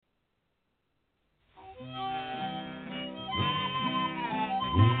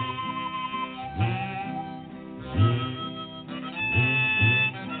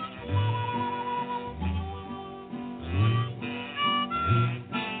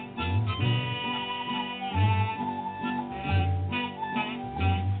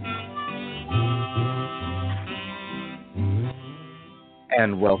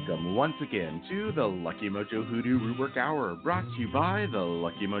And welcome once again to the Lucky Mojo Hoodoo Rootwork Hour, brought to you by the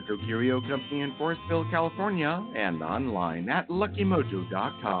Lucky Mojo Curio Company in Forestville, California, and online at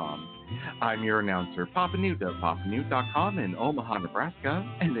luckymojo.com. I'm your announcer, Papa Newt of papanewt.com in Omaha, Nebraska,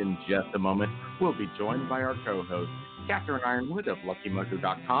 and in just a moment, we'll be joined by our co-host, Catherine Ironwood of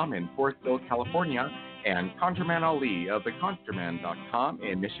luckymojo.com in Forestville, California, and ConjureMan Ali of theconjureman.com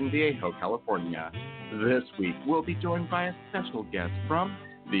in Mission Viejo, California. This week, we'll be joined by a special guest from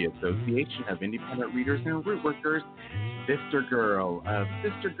the Association of Independent Readers and Rootworkers, Sister Girl of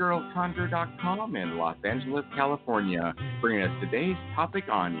SisterGirlConjure.com in Los Angeles, California, bringing us today's topic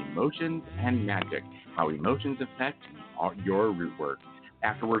on emotions and magic, how emotions affect your rootwork.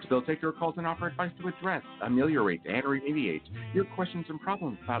 Afterwards, they'll take your calls and offer advice to address, ameliorate, and remediate your questions and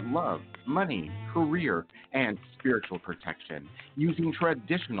problems about love, money, career, and spiritual protection using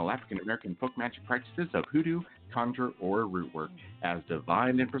traditional African American folk magic practices of hoodoo, conjure, or rootwork as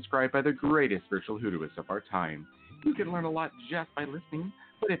divined and prescribed by the greatest spiritual hoodooists of our time. You can learn a lot just by listening,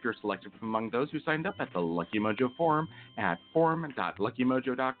 but if you're selected from among those who signed up at the Lucky Mojo forum at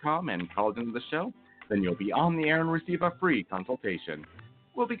forum.luckymojo.com and called into the show, then you'll be on the air and receive a free consultation.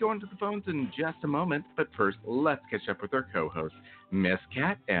 We'll be going to the phones in just a moment, but first, let's catch up with our co-hosts, Miss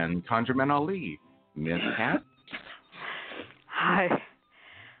Cat and ConjureMan Ali. Miss Cat? Hi.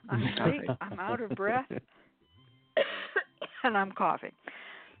 I'm late, I'm out of breath, and I'm coughing.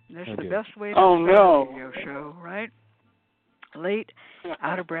 That's the best way to start a radio show, right? Late,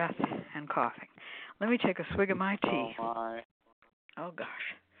 out of breath, and coughing. Let me take a swig of my tea. Oh, my. Oh,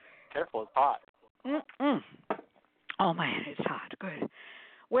 gosh. Careful, it's hot. Oh, man, it's hot. Good.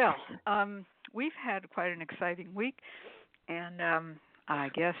 Well, we've had quite an exciting week, and I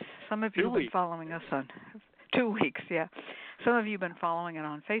guess some of you have been following us on 2 weeks, yeah. Some of you have been following it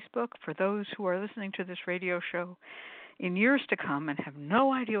on Facebook. For those who are listening to this radio show in years to come and have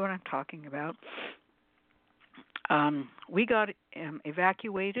no idea what I'm talking about, we got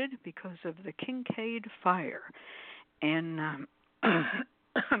evacuated because of the Kincaid fire in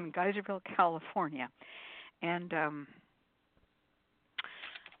Geyserville, California. And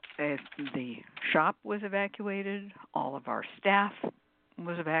the shop was evacuated. All of our staff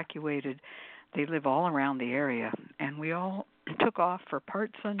was evacuated. They live all around the area. And we all took off for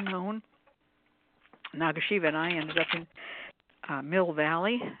parts unknown. Nagashiva and I ended up in Mill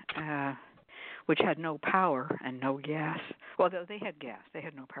Valley, which had no power and no gas. Well, they had gas. They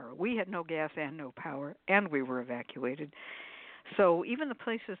had no power. We had no gas and no power, and we were evacuated. So even the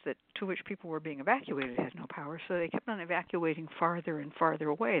places to which people were being evacuated had no power, so they kept on evacuating farther and farther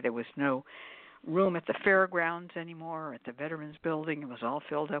away. There was no room at the fairgrounds anymore, or at the Veterans Building. It was all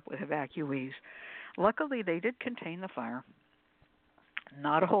filled up with evacuees. Luckily, they did contain the fire.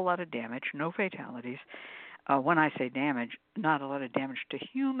 Not a whole lot of damage, no fatalities. When I say damage, not a lot of damage to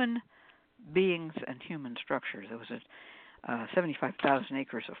human beings and human structures. There was 75,000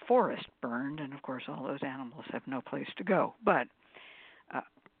 acres of forest burned, and of course all those animals have no place to go. But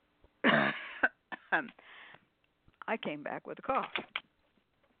I came back with a cough,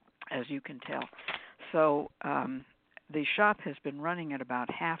 as you can tell. So the shop has been running at about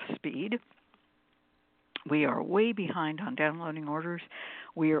half speed. We are way behind on downloading orders.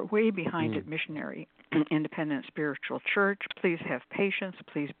 We are way behind at Missionary Independent Spiritual Church. Please have patience.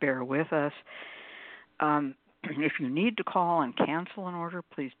 Please bear with us. If you need to call and cancel an order,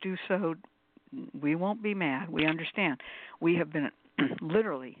 please do so. We won't be mad. We understand. We have been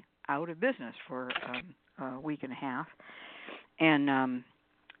literally out of business for a week and a half, and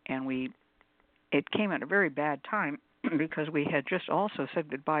it came at a very bad time because we had just also said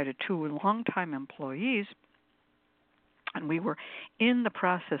goodbye to 2 longtime employees, and we were in the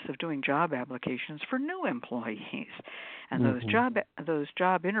process of doing job applications for new employees, and those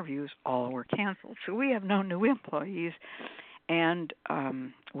job interviews all were canceled. So we have no new employees, and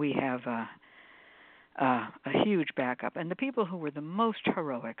we have a huge backup. And the people who were the most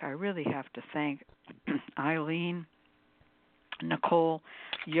heroic, I really have to thank Eileen, Nicole.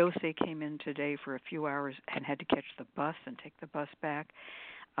 Yosei came in today for a few hours and had to catch the bus and take the bus back.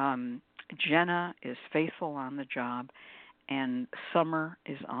 Jenna is faithful on the job, and Summer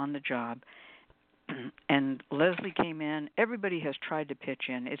is on the job. And Leslie came in. Everybody has tried to pitch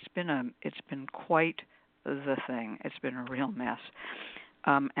in. It's been quite the thing. It's been a real mess.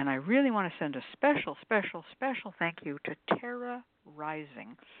 And I really want to send a special thank you to Tara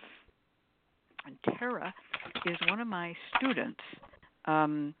Rising. And Tara is one of my students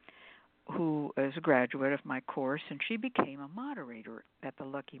who is a graduate of my course, and she became a moderator at the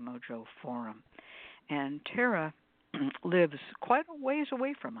Lucky Mojo Forum. And Tara lives quite a ways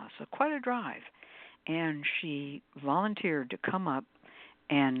away from us, quite a drive, and she volunteered to come up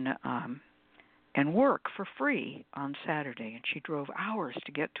and work for free on Saturday. And she drove hours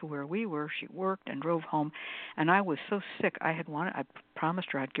to get to where we were. She worked and drove home, and I was so sick. I promised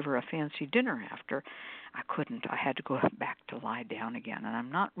her I'd give her a fancy dinner after. I couldn't. I had to go back to lie down again, and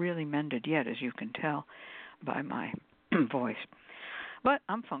I'm not really mended yet, as you can tell by my voice. But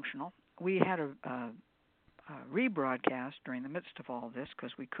I'm functional. We had a rebroadcast during the midst of all this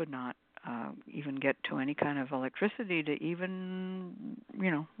because we could not even get to any kind of electricity to even,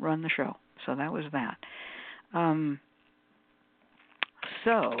 run the show. So that was that.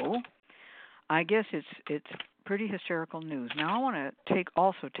 So I guess it's pretty hysterical news. Now I want to take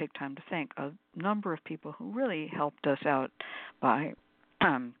time to thank a number of people who really helped us out by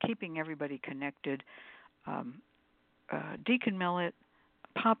keeping everybody connected. Deacon Millet,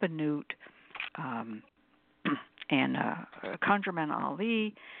 Papa Newt, and Conjurman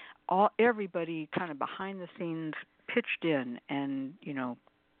Ali, everybody kind of behind the scenes pitched in and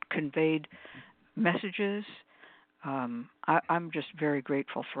conveyed messages. I'm just very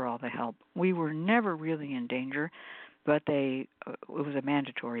grateful for all the help. We were never really in danger, but it was a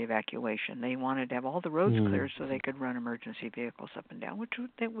mandatory evacuation. They wanted to have all the roads cleared so they could run emergency vehicles up and down, which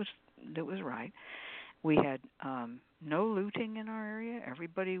that was right. We had no looting in our area.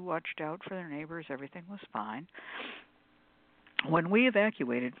 Everybody watched out for their neighbors. Everything was fine. When we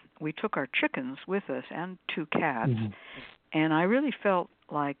evacuated, we took our chickens with us and 2 cats, and I really felt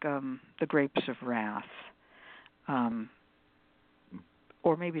like the Grapes of Wrath,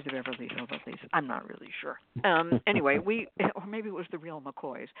 or maybe the Beverly Hillbillies. I'm not really sure. Anyway, or maybe it was the real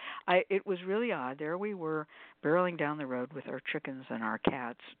McCoys. It was really odd. There we were, barreling down the road with our chickens and our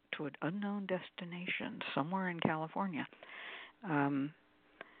cats to an unknown destination somewhere in California.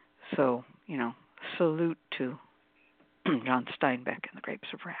 So, salute to John Steinbeck and the Grapes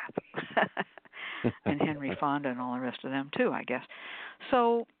of Wrath, and Henry Fonda and all the rest of them too, I guess.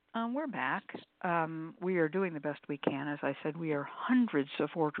 So we're back. We are doing the best we can. As I said, we are hundreds of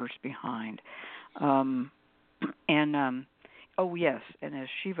orders behind. Oh yes, and as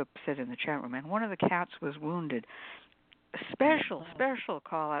Shiva said in the chat room, and one of the cats was wounded. Special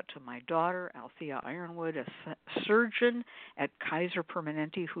call out to my daughter, Althea Ironwood, a surgeon at Kaiser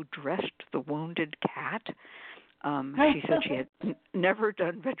Permanente who dressed the wounded cat. She said she had never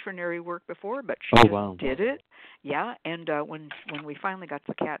done veterinary work before, but she did it. Yeah, and when we finally got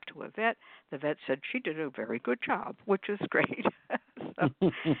the cat to a vet, the vet said she did a very good job, which is great.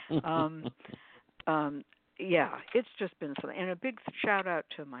 Yeah, it's just been something. And a big shout out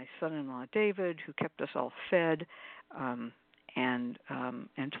to my son-in-law David, who kept us all fed, and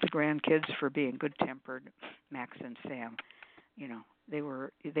to the grandkids for being good-tempered, Max and Sam. They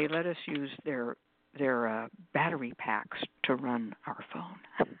let us use their battery packs to run our phone.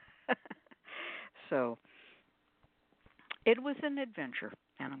 So it was an adventure,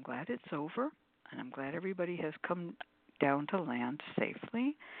 and I'm glad it's over, and I'm glad everybody has come down to land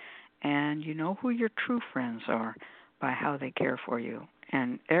safely. And you know who your true friends are by how they care for you.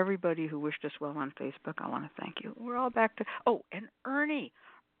 And everybody who wished us well on Facebook, I want to thank you. We're all back to... Oh, and Ernie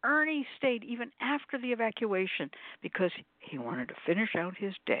stayed even after the evacuation because he wanted to finish out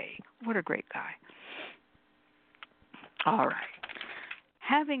his day. What a great guy. All right.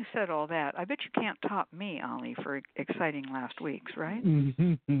 Having said all that, I bet you can't top me, Ollie, for exciting last weeks, right?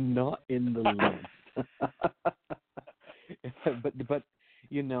 Not in the least. But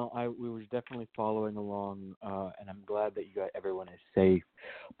we were definitely following along, and I'm glad that everyone is safe.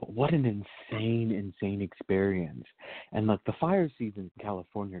 But what an insane experience! And the fire seasons in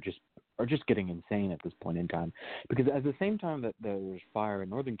California are just getting insane at this point in time. Because at the same time that there was fire in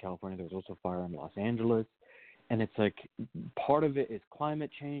Northern California, there was also fire in Los Angeles. And it's like part of it is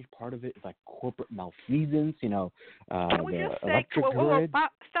climate change, part of it is like corporate malfeasance, Can we just say,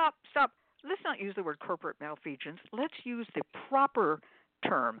 stop. Let's not use the word corporate malfeasance. Let's use the proper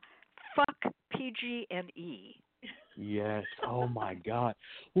term. Fuck PG&E. Yes. Oh my God.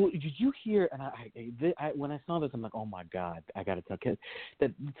 Well, did you hear? And I when I saw this, I'm like, oh my God, I got to tell kids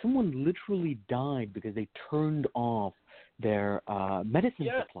that someone literally died because they turned off their medicine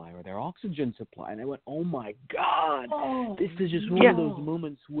supply or their oxygen supply, and I went, oh my God, this is just one of those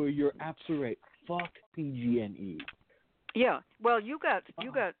moments where you're absolutely right. Fuck PG&E. Yeah. Well, you got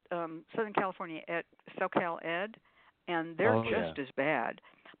Southern California at SoCal Ed, and they're just as bad.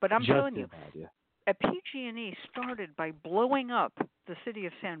 But I'm telling you, a PG&E started by blowing up the city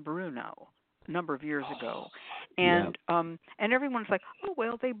of San Bruno a number of years ago, and everyone's like, oh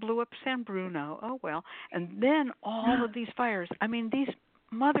well, they blew up San Bruno. Oh well, and then all of these fires. I mean, these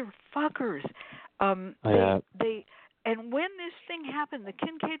motherfuckers. They and when this thing happened, the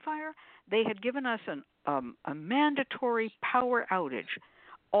Kincaid fire, they had given us a mandatory power outage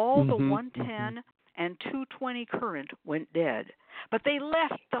All the 110 and 220 current went dead. But they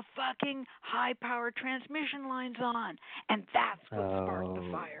left the fucking high-power transmission lines on, and that's what sparked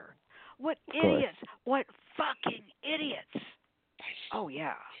the fire. What idiots. What fucking idiots. Oh,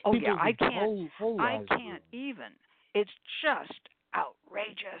 yeah. Oh, yeah. I can't even. It's just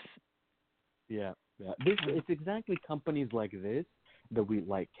outrageous. Yeah. It's exactly companies like this that we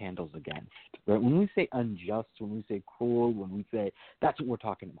light candles against. Right? When we say unjust, when we say cruel, when we say that's what we're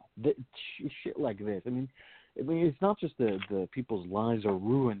talking about. Shit like this. I mean, it's not just the people's lives are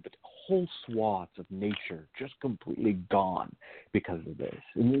ruined, but whole swaths of nature just completely gone because of this.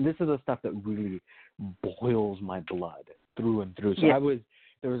 And this is the stuff that really boils my blood through and through. So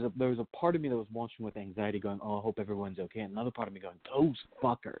there was a part of me that was watching with anxiety, going, "Oh, I hope everyone's okay," and another part of me going, "Those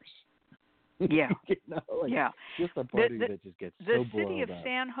fuckers." Yeah. Just a part of me that just gets so boiled up. The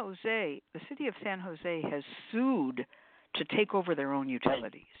city of San Jose has sued to take over their own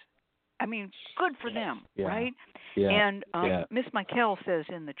utilities. I mean, good for them, right? Yeah. And Miss Michael says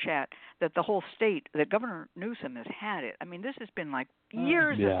in the chat that the whole state, that Governor Newsom has had it. I mean, this has been like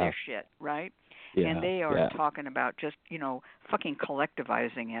years of this shit, right? Yeah. And they are talking about just, fucking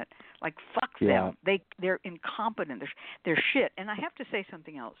collectivizing it. Like, fuck them. They're incompetent. They're shit. And I have to say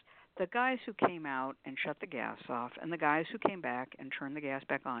something else. The guys who came out and shut the gas off and the guys who came back and turned the gas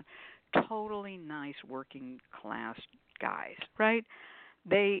back on, totally nice working class guys, right?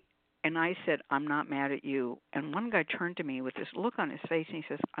 And I said, I'm not mad at you. And one guy turned to me with this look on his face and he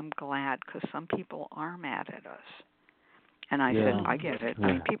says, I'm glad because some people are mad at us. And I said, I get it. I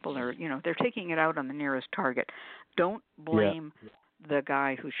mean, people are, they're taking it out on the nearest target. Don't blame the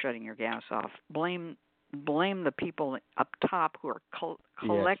guy who's shutting your gas off. Blame the people up top who are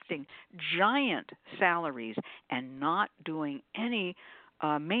collecting giant salaries and not doing any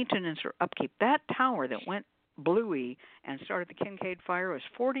maintenance or upkeep. That tower that went bluey and started the Kincaid fire was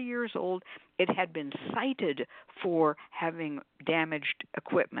 40 years old. It had been cited for having damaged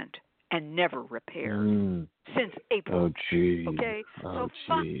equipment and never repaired since April. Oh, geez. Okay? So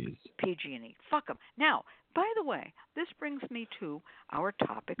fuck PG&E. Fuck them. Now, by the way, this brings me to our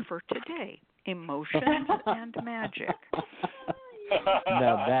topic for today, emotions and magic.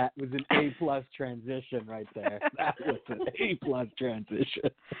 Now that was an A+ transition right there. That was an A+ transition.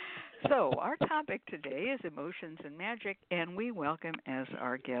 So our topic today is emotions and magic, and we welcome as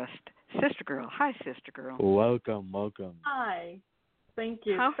our guest Sister Girl. Hi, Sister Girl. Welcome. Hi. Thank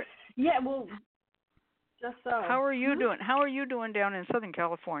you. Just so. How are you doing? How are you doing down in Southern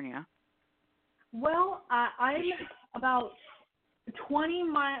California? Well, I'm about 15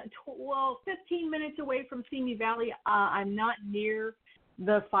 minutes away from Simi Valley. I'm not near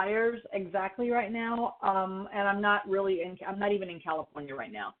the fires exactly right now, and I'm not even in California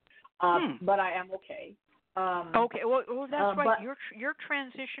right now. But I am okay. Okay, well that's right. But you're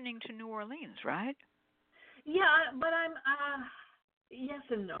transitioning to New Orleans, right? Yeah, but I'm yes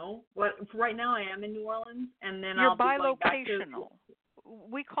and no. But right now I am in New Orleans, and then You're I'll be going back bilocational.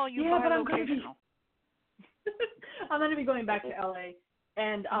 We call you bilocational. I'm going to be going back to LA,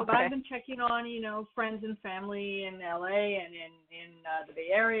 and but I've been checking on friends and family in LA and in the Bay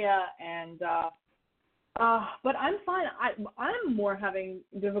Area, and but I'm fine. I'm more having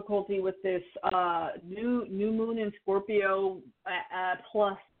difficulty with this new moon in Scorpio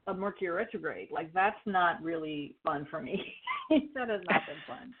plus a Mercury retrograde. Like, that's not really fun for me. That has not been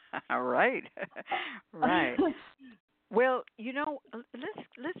fun. All right. Right. Well,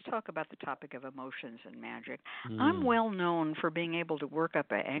 let's talk about the topic of emotions and magic. I'm well known for being able to work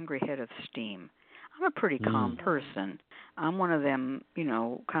up an angry head of steam. I'm a pretty calm person. I'm one of them,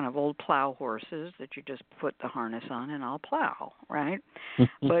 kind of old plow horses that you just put the harness on and I'll plow, right?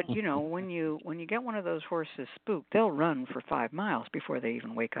 But when you get one of those horses spooked, they'll run for 5 miles before they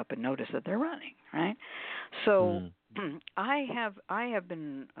even wake up and notice that they're running, right? So I have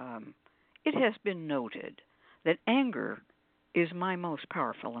been. It has been noted that anger is my most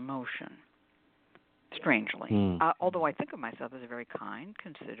powerful emotion, strangely. Although I think of myself as a very kind,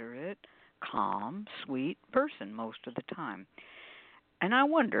 considerate, calm, sweet person most of the time. And I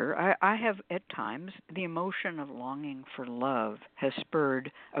wonder, I have at times, the emotion of longing for love has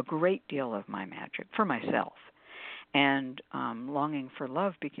spurred a great deal of my magic for myself. And longing for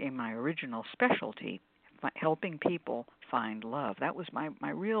love became my original specialty, helping people find love. That was my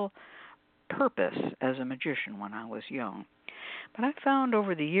real purpose as a magician when I was young. But I found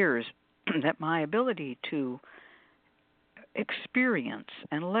over the years that my ability to experience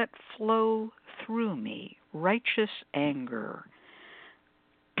and let flow through me righteous anger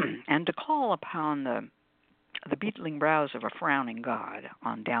and to call upon the beetling brows of a frowning God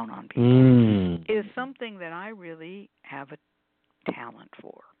down on people is something that I really have a talent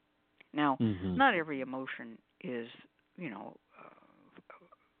for. Now, not every emotion is,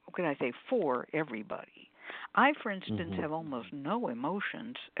 what can I say, for everybody. I, for instance, have almost no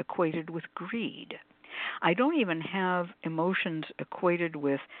emotions equated with greed. I don't even have emotions equated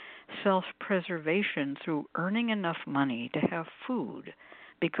with self-preservation through earning enough money to have food,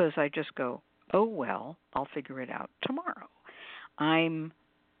 because I just go, oh, well, I'll figure it out tomorrow. I'm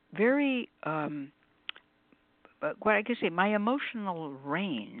very, what I can say, my emotional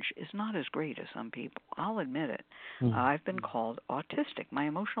range is not as great as some people. I'll admit it. I've been called autistic. My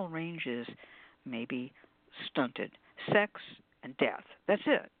emotional range is maybe stunted. Sex and death. That's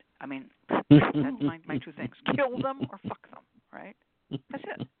it. I mean, that's my two things. Kill them or fuck them, right? That's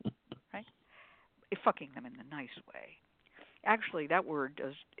it, right? Fucking them in the nice way. Actually, that word,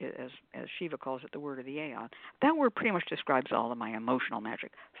 as Shiva calls it, the word of the aeon, that word pretty much describes all of my emotional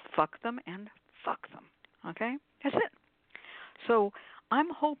magic. Fuck them and fuck them, okay? That's it. So I'm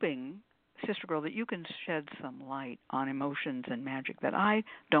hoping, Sister Girl, that you can shed some light on emotions and magic that I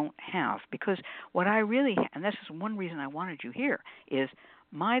don't have, because what I really, and this is one reason I wanted you here, is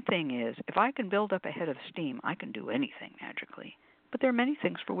my thing is, if I can build up a head of steam, I can do anything magically. But there are many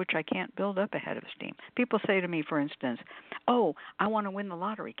things for which I can't build up a head of steam. People say to me, for instance, oh, I want to win the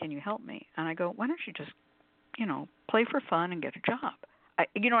lottery. Can you help me? And I go, why don't you just, play for fun and get a job?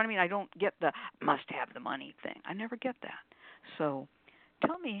 You know what I mean? I don't get the must have the money thing. I never get that. So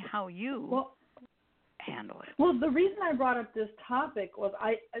tell me how you handle it. Well, the reason I brought up this topic was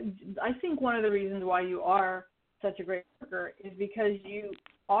I think one of the reasons why you are such a great worker is because you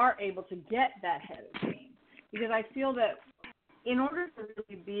are able to get that head of steam. Because I feel that in order to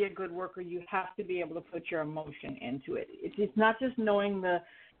really be a good worker, you have to be able to put your emotion into it. It's not just knowing the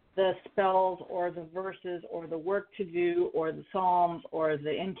spells or the verses or the work to do or the psalms or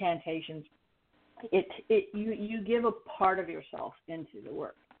the incantations. You give a part of yourself into the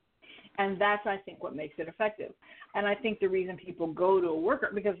work. And that's, I think, what makes it effective. And I think the reason people go to a worker,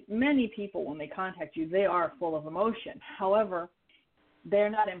 because many people, when they contact you, they are full of emotion. However, they're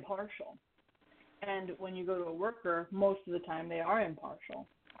not impartial. And when you go to a worker, most of the time they are impartial.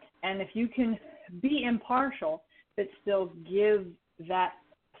 And if you can be impartial, but still give that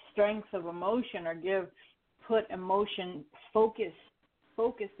strength of emotion or put emotion, focused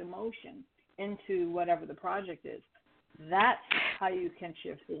emotion into whatever the project is, that's how you can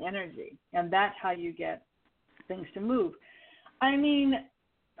shift the energy. And that's how you get things to move. I mean,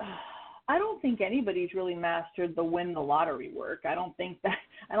 I don't think anybody's really mastered the win the lottery work. I don't think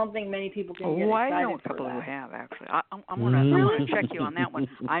many people can get excited. I know a couple who have, actually. I'm gonna check you on that one.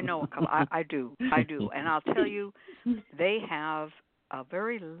 I know a couple. I do, and I'll tell you, they have a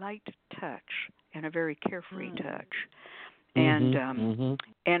very light touch and a very carefree touch. And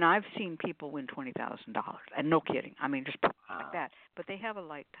and I've seen people win $20,000, and no kidding. I mean, just like that. But they have a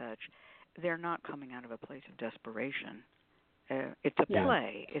light touch. They're not coming out of a place of desperation. It's a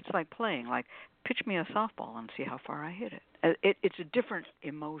play. It's like playing. Like, pitch me a softball and see how far I hit it. It's a different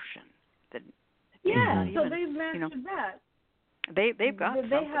emotion. So they've mastered that. They've got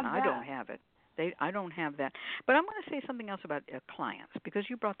something. Have I don't have it. I don't have that. But I'm going to say something else about clients, because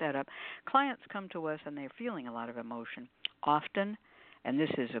you brought that up. Clients come to us and they're feeling a lot of emotion. Often, and this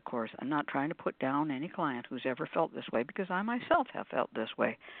is, of course, I'm not trying to put down any client who's ever felt this way, because I myself have felt this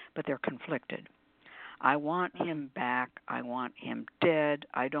way, but they're conflicted. I want him back. I want him dead.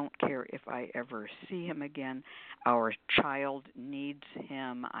 I don't care if I ever see him again. Our child needs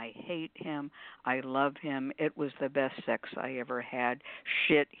him. I hate him. I love him. It was the best sex I ever had.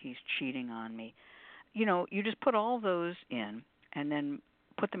 Shit, he's cheating on me. You just put all those in and then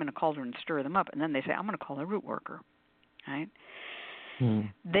put them in a cauldron and stir them up, and then they say, I'm going to call a root worker, right?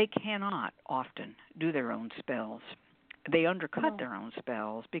 They cannot often do their own spells. They undercut their own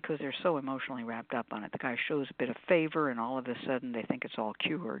spells because they're so emotionally wrapped up on it. The guy shows a bit of favor, and all of a sudden they think it's all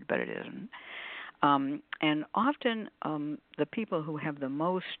cured, but it isn't. And often the people who have the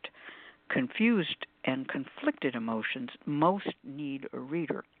most confused and conflicted emotions most need a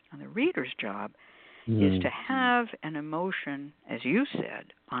reader. And the reader's job is to have an emotion, as you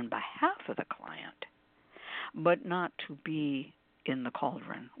said, on behalf of the client, but not to be in the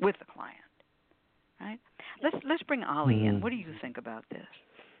cauldron with the client. Right? Let's bring Ali in. What do you think about this?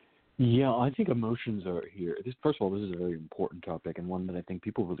 Yeah, I think emotions are here. First of all, this is a very important topic and one that I think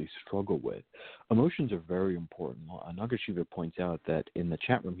people really struggle with. Emotions are very important. Nagashiva points out that in the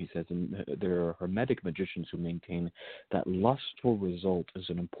chat room, he says there are hermetic magicians who maintain that lustful result is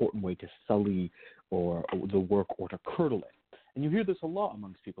an important way to sully or the work or to curdle it. And you hear this a lot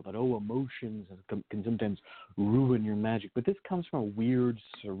amongst people that, emotions can sometimes ruin your magic. But this comes from a weird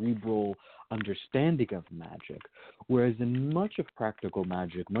cerebral understanding of magic. Whereas in much of practical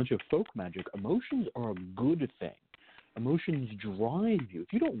magic, much of folk magic, emotions are a good thing. Emotions drive you.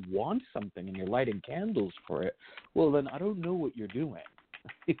 If you don't want something and you're lighting candles for it, well, then I don't know what you're doing.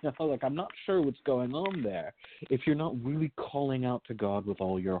 I'm not sure what's going on there. If you're not really calling out to God with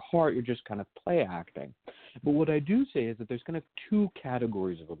all your heart, you're just kind of play acting. But what I do say is that there's kind of two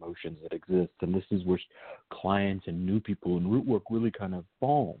categories of emotions that exist, and this is where clients and new people in Rootwork really kind of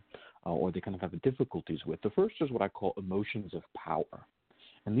fall, or they kind of have difficulties with. The first is what I call emotions of power.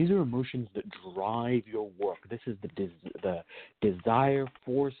 And these are emotions that drive your work. This is the desire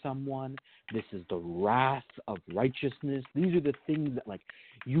for someone. This is the wrath of righteousness. These are the things that,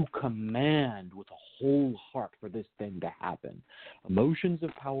 you command with a whole heart for this thing to happen. Emotions of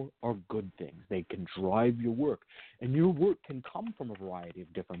power are good things. They can drive your work. And your work can come from a variety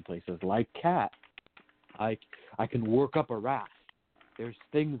of different places. Like Kat, I can work up a wrath. There's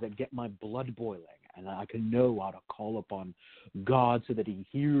things that get my blood boiling. And I can know how to call upon God so that he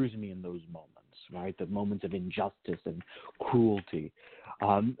hears me in those moments, right? The moments of injustice and cruelty.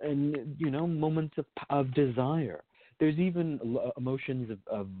 And moments of desire. There's even emotions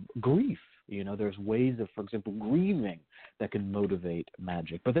of grief. There's ways of, for example, grieving that can motivate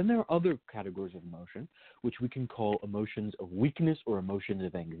magic. But then there are other categories of emotion, which we can call emotions of weakness or emotions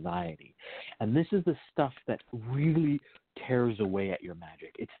of anxiety. And this is the stuff that really tears away at your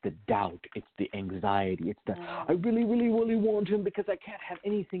magic. It's the doubt. It's the anxiety. It's the, I really, really, really want him because I can't have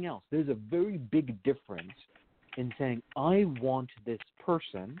anything else. There's a very big difference in saying, I want this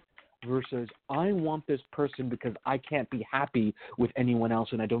person versus I want this person because I can't be happy with anyone else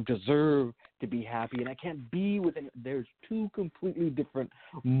and I don't deserve to be happy and I can't be with any. There's two completely different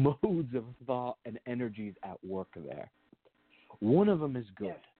modes of thought and energies at work there. One of them is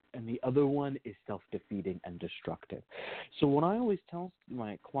good and the other one is self-defeating and destructive. So what I always tell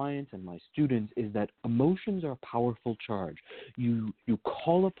my clients and my students is that emotions are a powerful charge. You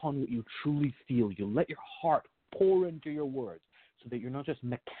call upon what you truly feel. You let your heart pour into your words, so that you're not just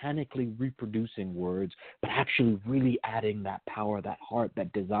mechanically reproducing words, but actually really adding that power, that heart,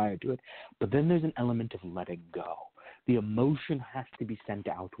 that desire to it. But then there's an element of letting go. The emotion has to be sent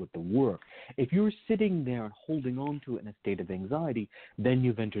out with the work. If you're sitting there and holding on to it in a state of anxiety, then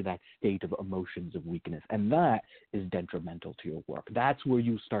you've entered that state of emotions of weakness, and that is detrimental to your work. That's where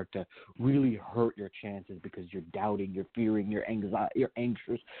you start to really hurt your chances because you're doubting, you're fearing, you're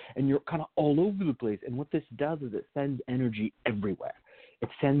anxious, and you're kind of all over the place. And what this does is it sends energy everywhere. It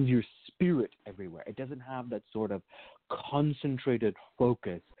sends your spirit everywhere. It doesn't have that sort of concentrated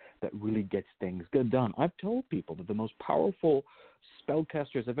focus that really gets things done. I've told people that the most powerful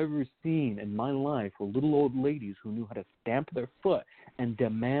spellcasters I've ever seen in my life were little old ladies who knew how to stamp their foot and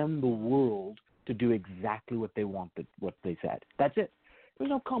demand the world to do exactly what they wanted, what they said. That's it. There's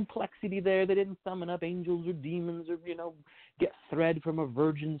no complexity there. They didn't summon up angels or demons or, get thread from a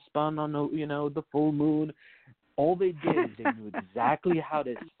virgin spun on, the full moon. All they did is they knew exactly how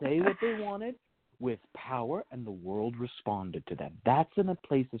to say what they wanted with power, and the world responded to them. That's in a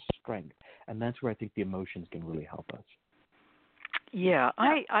place of strength, and that's where I think the emotions can really help us. Yeah,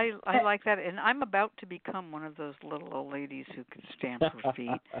 I like that, and I'm about to become one of those little old ladies who can stamp her feet.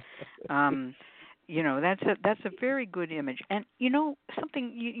 That's a very good image, and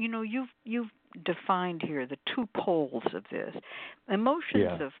something you've defined here the two poles of this: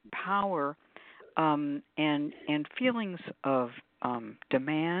 emotions of power and feelings of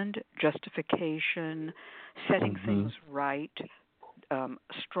demand, justification, setting things right,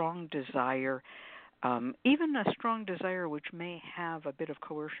 strong desire, even a strong desire which may have a bit of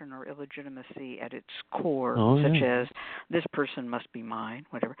coercion or illegitimacy at its core, such as this person must be mine,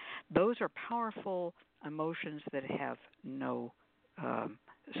 whatever. Those are powerful emotions that have no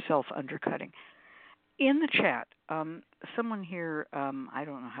self-undercutting. In the chat, someone here, I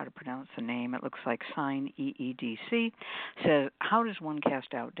don't know how to pronounce the name, it looks like Sign EEDC, says, how does one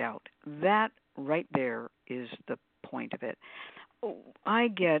cast out doubt? That right there is the point of it. I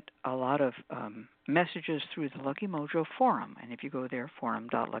get a lot of messages through the Lucky Mojo forum, and if you go there,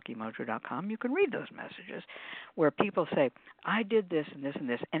 forum.luckymojo.com, you can read those messages where people say, I did this and this and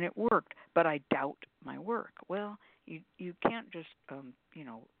this, and it worked, but I doubt my work. Well, you can't just,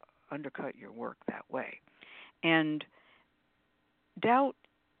 undercut your work that way. And doubt,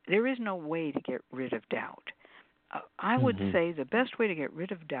 there is no way to get rid of doubt. I would say the best way to get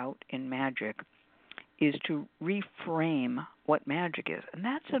rid of doubt in magic is to reframe what magic is. And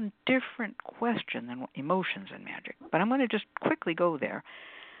that's a different question than emotions in magic. But I'm going to just quickly go there.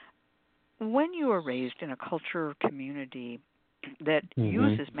 When you are raised in a culture, community, that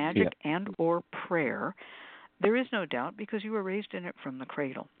uses magic and or prayer, there is no doubt because you were raised in it from the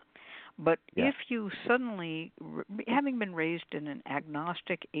cradle. But if you suddenly, having been raised in an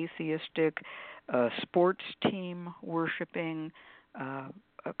agnostic, atheistic, sports team worshiping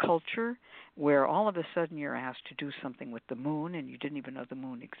a culture where all of a sudden you're asked to do something with the moon and you didn't even know the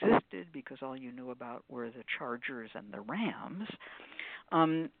moon existed because all you knew about were the Chargers and the Rams,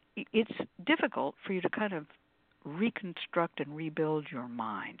 it's difficult for you to kind of reconstruct and rebuild your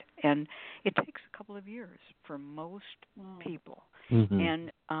mind. And it takes a couple of years for most people.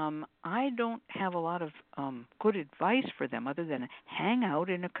 And I don't have a lot of good advice for them other than hang out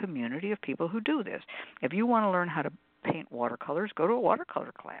in a community of people who do this. If you want to learn how to paint watercolors, go to a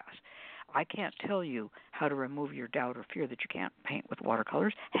watercolor class. I can't tell you how to remove your doubt or fear that you can't paint with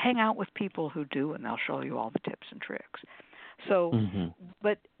watercolors. Hang out with people who do, and they'll show you all the tips and tricks. So,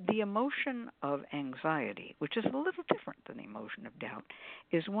 but the emotion of anxiety, which is a little different than the emotion of doubt,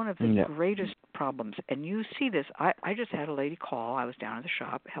 is one of the greatest problems. And you see this. I just had a lady call. I was down at the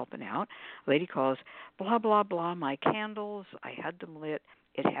shop helping out. A lady calls, blah, blah, blah, my candles, I had them lit.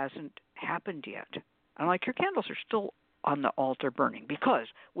 It hasn't happened yet. I'm like, your candles are still on the altar burning because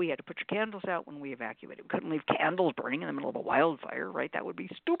we had to put your candles out when we evacuated. We couldn't leave candles burning in the middle of a wildfire, right? That would be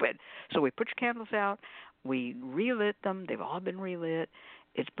stupid. So we put your candles out. We relit them. They've all been relit.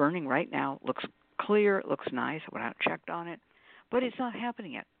 It's burning right now. Looks clear. It looks nice. I went out and checked on it. But it's not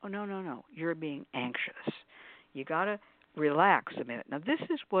happening yet. Oh, no. You're being anxious. You got to relax a minute. Now, this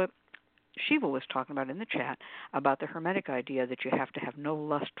is what Shiva was talking about in the chat about the Hermetic idea that you have to have no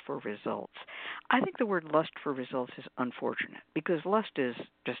lust for results. I think the word lust for results is unfortunate because lust is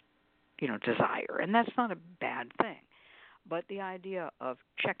just, desire, and that's not a bad thing. But the idea of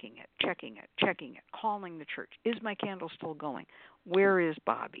checking it, calling the church, is my candle still going? Where is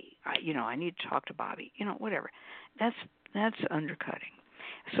Bobby? I need to talk to Bobby. Whatever. That's undercutting.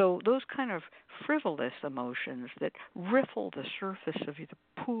 So those kind of frivolous emotions that riffle the surface of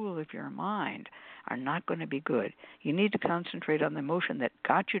the pool of your mind are not going to be good. You need to concentrate on the emotion that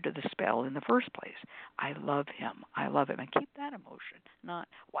got you to the spell in the first place. I love him. And keep that emotion, not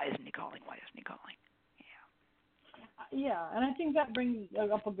why isn't he calling? Yeah, and I think that brings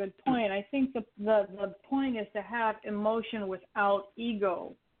up a good point. I think the point is to have emotion without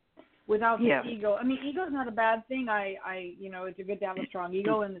ego. Without the ego. I mean, ego is not a bad thing. It's good to have a strong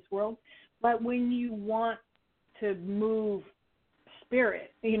ego in this world. But when you want to move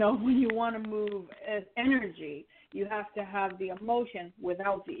spirit, when you want to move energy, you have to have the emotion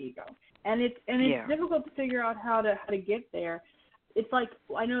without the ego. And it's difficult to figure out how to get there. It's like,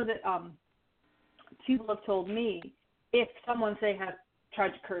 I know that people have told me, if someone, say, has tried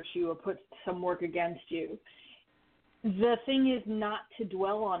to curse you or put some work against you, the thing is not to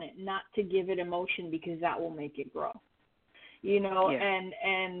dwell on it, not to give it emotion because that will make it grow.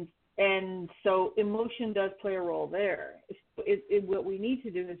 And so emotion does play a role there. What we need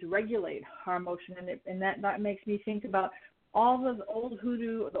to do is regulate our emotion, and that makes me think about all the old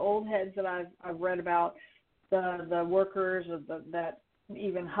hoodoo, the old heads that I've read about, the workers that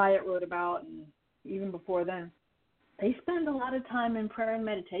even Hyatt wrote about, and even before then. They spend a lot of time in prayer and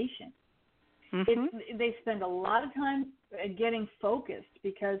meditation. They spend a lot of time getting focused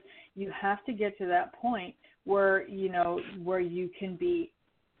because you have to get to that point where you can be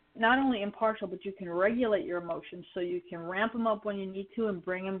not only impartial, but you can regulate your emotions so you can ramp them up when you need to and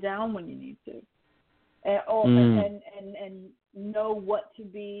bring them down when you need to, and know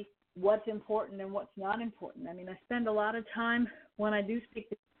what's important and what's not important. I mean, I spend a lot of time when I do speak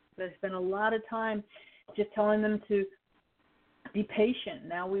to people, I spend a lot of time just telling them to be patient.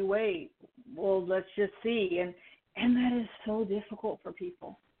 Now we wait. Well, let's just see. And that is so difficult for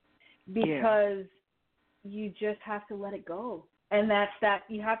people because you just have to let it go. And that's that.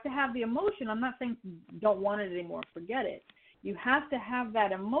 You have to have the emotion. I'm not saying don't want it anymore. Forget it. You have to have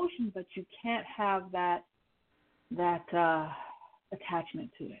that emotion, but you can't have that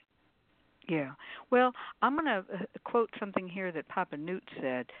attachment to it. Yeah. Well, I'm going to quote something here that Papa Newt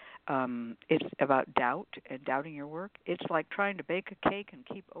said. It's about doubt and doubting your work. It's like trying to bake a cake and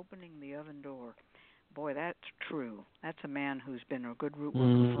keep opening the oven door. Boy, that's true. That's a man who's been a good root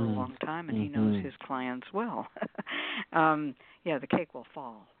worker for a long time, and he knows his clients well. The cake will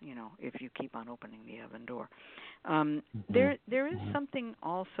fall, if you keep on opening the oven door. There is something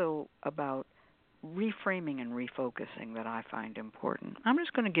also about reframing and refocusing that I find important. I'm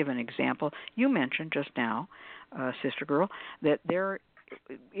just going to give an example. You mentioned just now, Sister Girl, that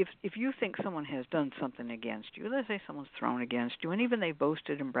if you think someone has done something against you, let's say someone's thrown against you, and even they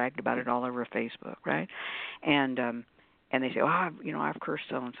boasted and bragged about it all over Facebook, right? And and they say, oh, I've cursed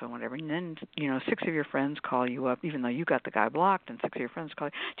so and so, whatever. And then 6 of your friends call you up, even though you got the guy blocked, and 6 of your friends call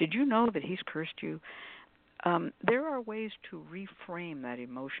you. Did you know that he's cursed you? There are ways to reframe that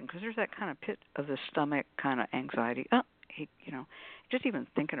emotion, because there's that kind of pit of the stomach kind of anxiety. Just even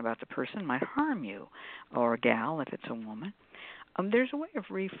thinking about the person might harm you, or a gal if it's a woman. There's a way of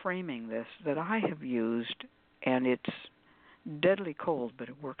reframing this that I have used, and it's deadly cold, but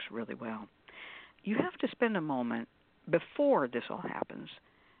it works really well. You have to spend a moment before this all happens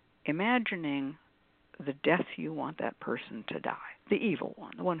imagining the death you want that person to die, the evil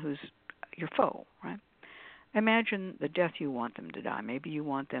one, the one who's your foe, right? Imagine the death you want them to die. Maybe you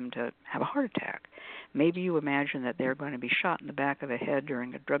want them to have a heart attack. Maybe you imagine that they're going to be shot in the back of the head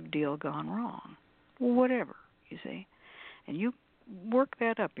during a drug deal gone wrong. Whatever, you see. And you work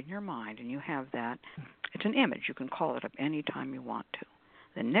that up in your mind, and you have that. It's an image. You can call it up any time you want to.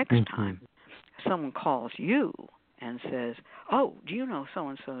 The next time someone calls you and says, oh, do you know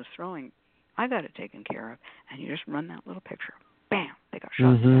so-and-so is throwing, I got it taken care of, and you just run that little picture. Bam, they got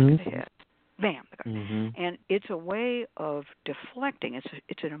shot in the back of the head. Bam. And it's a way of deflecting.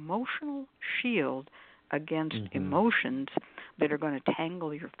 It's an emotional shield against emotions that are going to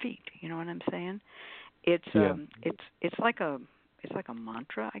tangle your feet. You know what I'm saying? It's like a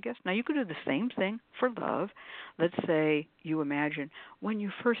mantra, I guess. Now you could do the same thing for love. Let's say you imagine when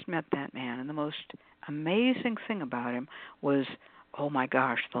you first met that man, and the most amazing thing about him was, oh my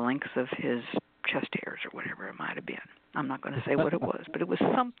gosh, the length of his chest hairs or whatever it might have been. I'm not going to say what it was, but it was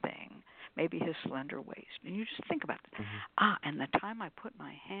something. Maybe his slender waist. And you just think about it. And the time I put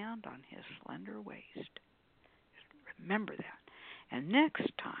my hand on his slender waist, just remember that. And next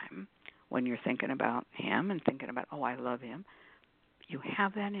time, when you're thinking about him and thinking about, oh, I love him, you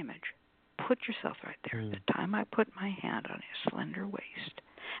have that image. Put yourself right there. The time I put my hand on his slender waist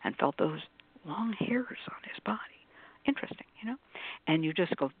and felt those long hairs on his body. Interesting, And you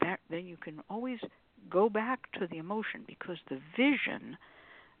just go back. Then you can always go back to the emotion, because the vision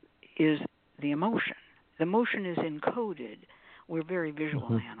is the emotion. The emotion is encoded. We're very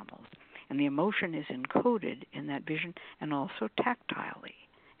visual animals. And the emotion is encoded in that vision, and also tactilely.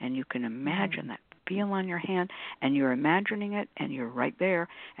 And you can imagine that feel on your hand, and you're imagining it, and you're right there.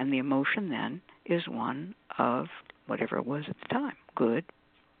 And the emotion then is one of whatever it was at the time. Good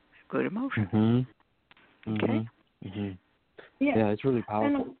emotion. Okay? Yeah, it's really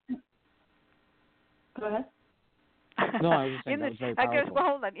powerful. Go ahead. No, I was just saying that was very powerful. I guess, well,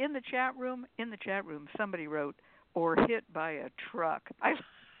 hold on. In the chat room, somebody wrote, or hit by a truck.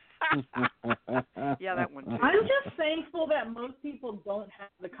 Yeah, that one too. I'm just thankful that most people don't have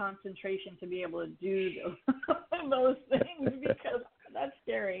the concentration to be able to do those things, because that's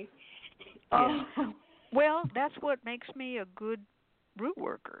scary. Yeah. Well, that's what makes me a good root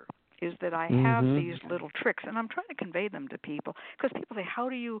worker, is that I have these little tricks, and I'm trying to convey them to people, because people say, how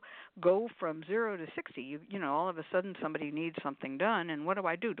do you go from 0 to 60? All of a sudden somebody needs something done, and what do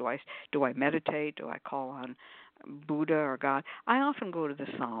I do? Do I meditate? Do I call on Buddha or God? I often go to the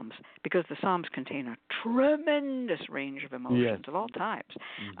Psalms, because the Psalms contain a tremendous range of emotions of all types.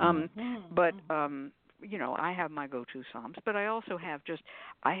 But I have my go-to Psalms, but I also have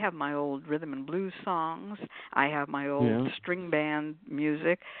I have my old rhythm and blues songs. I have my old string band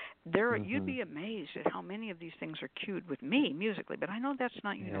music. You'd be amazed at how many of these things are cued with me musically, but I know that's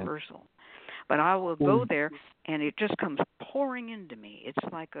not universal. But I will go there, and it just comes pouring into me.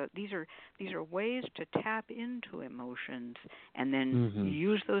 It's like these are ways to tap into emotions, and then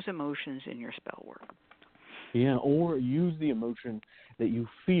use those emotions in your spell work. Yeah, or use the emotion that you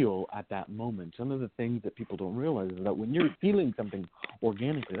feel at that moment. Some of the things that people don't realize is that when you're feeling something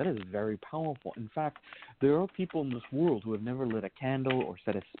organically, that is very powerful. In fact, there are people in this world who have never lit a candle or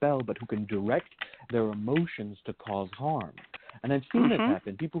set a spell, but who can direct their emotions to cause harm. And I've seen this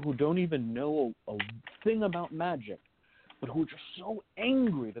happen. People who don't even know a thing about magic, but who are just so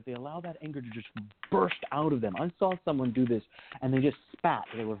angry that they allow that anger to just burst out of them. I saw someone do this, and they just spat.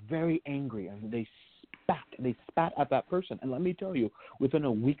 They were very angry, and they spat at that person. And let me tell you, within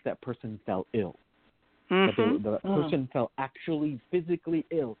a week, that person fell ill. The person fell actually physically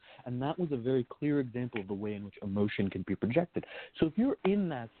ill. And that was a very clear example of the way in which emotion can be projected. So if you're in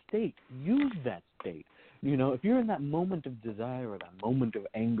that state, use that state. If you're in that moment of desire or that moment of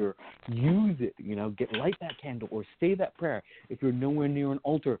anger, use it. Light that candle or say that prayer. If you're nowhere near an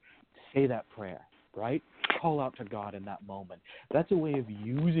altar, say that prayer, right? Call out to God in that moment. That's a way of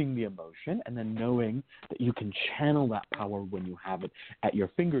using the emotion and then knowing that you can channel that power when you have it at your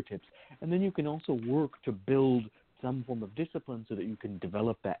fingertips. And then you can also work to build some form of discipline so that you can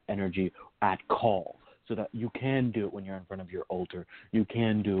develop that energy at call. so that you can do it when you're in front of your altar. You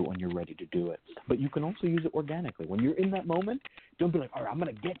can do it when you're ready to do it. But you can also use it organically. When you're in that moment, don't be like, all right, I'm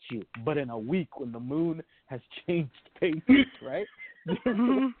going to get you. But in a week when the moon has changed faces, right?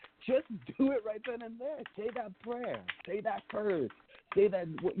 Just do it right then and there. Say that prayer. Say that curse. Say that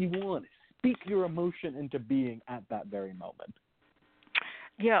what you want. Speak your emotion into being at that very moment.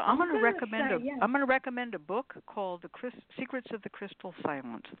 Yeah, I'm going to recommend a book called Secrets of the Crystal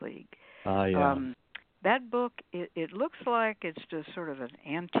Silence League. That book, it looks like it's just sort of an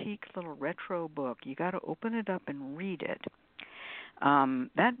antique little retro book. You got to open it up and read it.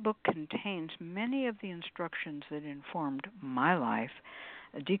 That book contains many of the instructions that informed my life.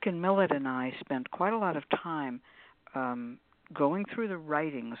 Deacon Millett and I spent quite a lot of time going through the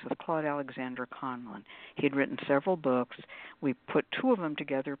writings of Claude Alexander Conlon. He had written several books. We put 2 of them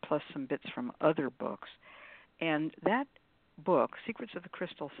together, plus some bits from other books. And that book, Secrets of the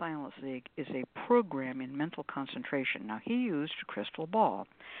Crystal Silence League, is a program in mental concentration. Now, he used a crystal ball.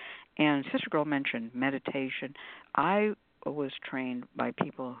 And Sister Girl mentioned meditation. I was trained by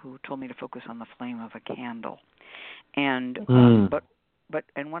people who told me to focus on the flame of a candle. And But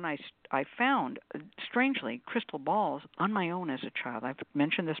when I found, strangely, crystal balls on my own as a child. I've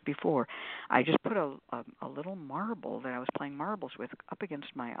mentioned this before. I just put a little marble that I was playing marbles with up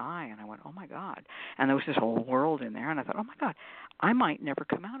against my eye, and I went, oh, my God. And there was this whole world in there, and I thought, oh, my God, I might never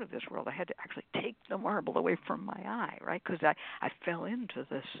come out of this world. I had to actually take the marble away from my eye, right, because I fell into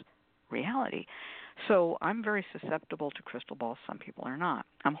this reality. So I'm very susceptible to crystal balls. Some people are not.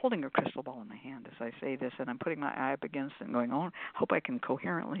 I'm holding a crystal ball in my hand as I say this, and I'm putting my eye up against it and going, oh, I hope I can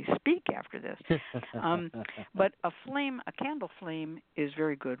coherently speak after this. But a candle flame is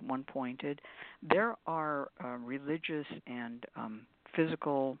very good, one-pointed. There are religious and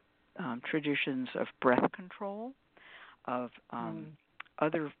physical traditions of breath control, of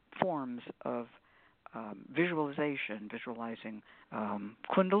other forms of visualizing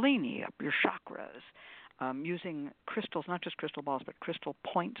kundalini up your chakras, using crystals, not just crystal balls, but crystal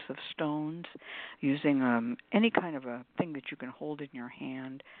points of stones, using any kind of a thing that you can hold in your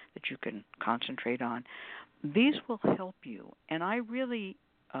hand that you can concentrate on. These will help you. And I really,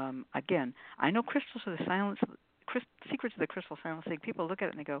 again, I know Secrets of the Crystal Silence League, people look at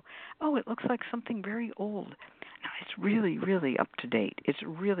it and they go, oh, it looks like something very old. No, it's really, really up to date. It's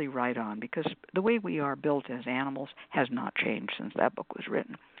really right on, because the way we are built as animals has not changed since that book was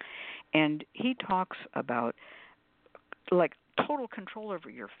written. And he talks about, like, total control over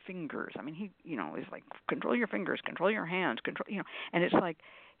your fingers. I mean, he, is like, control your fingers, control your hands, and it's like,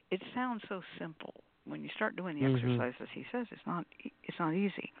 it sounds so simple. When you start doing the exercises, he says it's not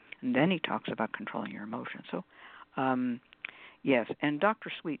easy. And then he talks about controlling your emotions. So, yes, and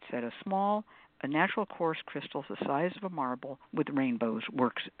Dr. Sweet said a natural coarse crystal the size of a marble with rainbows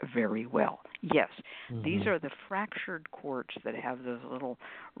works very well. Yes, these are the fractured quartz that have those little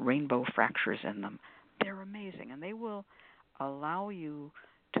rainbow fractures in them. They're amazing, and they will allow you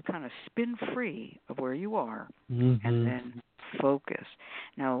to kind of spin free of where you are and then focus.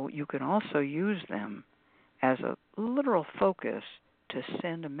 Now, you can also use them as a literal focus to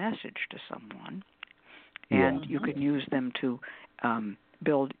send a message to someone, and you can use them to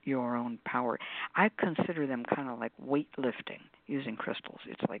build your own power. I consider them kind of like weightlifting using crystals.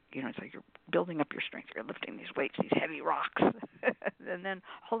 It's like, it's like you're building up your strength. You're lifting these weights, these heavy rocks, and then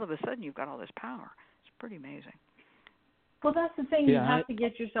all of a sudden you've got all this power. It's pretty amazing. Well, that's the thing. You have to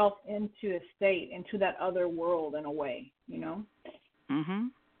get yourself into a state, into that other world in a way,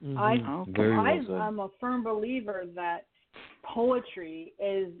 I'm a firm believer that poetry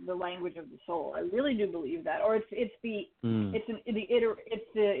is the language of the soul. I really do believe that. Or it's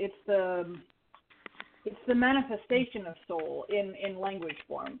the manifestation of soul in language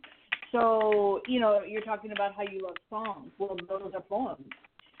form. So, you're talking about how you love songs. Well, those are poems.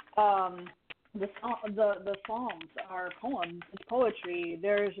 The Psalms are poems. It's poetry.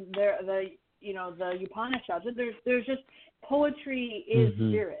 There's the Upanishads. There's just poetry is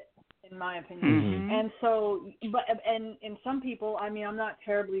spirit, in my opinion. And so, and some people, I mean, I'm not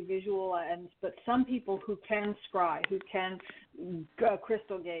terribly visual, but some people who can scry, who can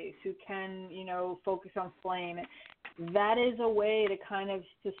crystal gaze, who can focus on flame. That is a way to kind of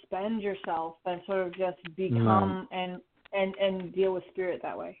suspend yourself and sort of just become and deal with spirit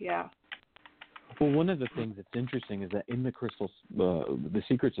that way. Yeah. Well, one of the things that's interesting is that in the crystals, the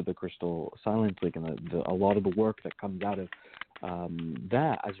Secrets of the Crystal Silence League, and a lot of the work that comes out of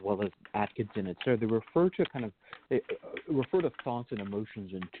that, as well as Atkinson, etc., they refer to thoughts and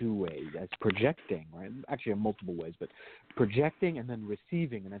emotions in two ways, as projecting, right? Actually, in multiple ways, but projecting and then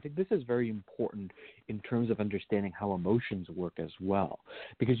receiving. And I think this is very important in terms of understanding how emotions work as well,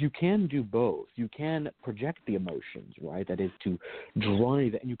 because you can do both. You can project the emotions, right? That is to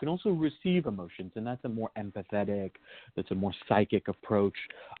drive it, and you can also receive emotions, and that's a more empathetic, that's a more psychic approach.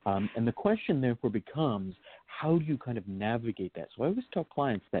 And the question therefore becomes, how do you kind of navigate that? So I always tell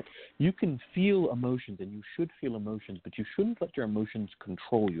clients that you can feel emotions, and you should feel emotions, but you shouldn't let your emotions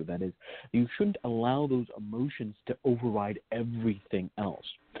control you. That is, you shouldn't allow those emotions to override everything else.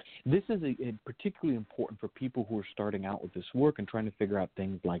 This is particularly important for people who are starting out with this work and trying to figure out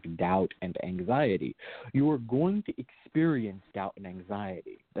things like doubt and anxiety. You are going to experience doubt and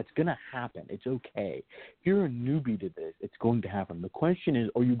anxiety. That's going to happen. It's okay. If you're a newbie to this, it's going to happen. The question is,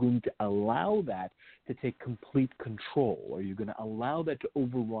 are you going to allow that to take complete control? Are you going to allow that to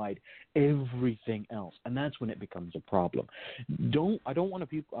override everything else? And that's when it becomes a problem. I don't want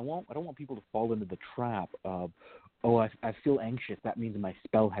people to fall into the trap of, oh, I feel anxious, that means my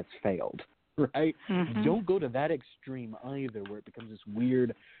spell has failed, right? Mm-hmm. Don't go to that extreme either, where it becomes this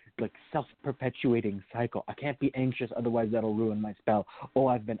weird, like, self-perpetuating cycle. I can't be anxious, otherwise that'll ruin my spell. Oh,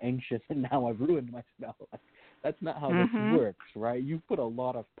 I've been anxious, and now I've ruined my spell. That's not how this works, right? You've put a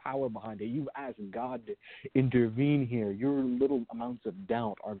lot of power behind it. You've asked God to intervene here. Your little amounts of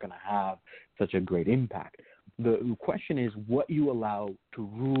doubt are going to have such a great impact. The question is what you allow to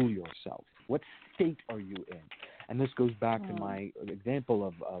rule yourself. What state are you in? And this goes back to my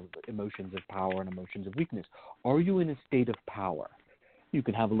example of emotions of power and emotions of weakness. Are you in a state of power? You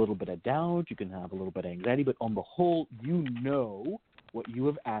can have a little bit of doubt, you can have a little bit of anxiety, but on the whole, you know what you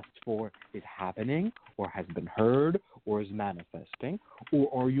have asked for is happening or has been heard or is manifesting. Or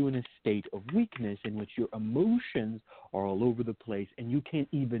are you in a state of weakness in which your emotions are all over the place and you can't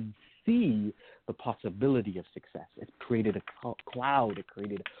even see the possibility of success? It's created a cloud, it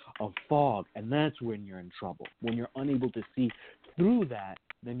created a fog, and that's when you're in trouble. When you're unable to see through that,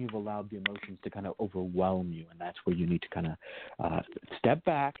 then you've allowed the emotions to kind of overwhelm you, and that's where you need to kind of step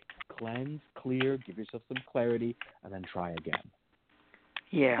back, cleanse, clear, give yourself some clarity, and then try again.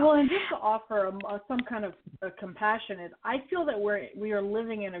 Yeah. Well, and just to offer some kind of compassion is, I feel that we are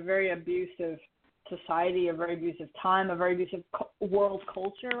living in a very abusive society, a very abusive time, a very abusive world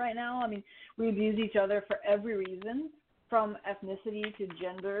culture right now. I mean, we abuse each other for every reason, from ethnicity to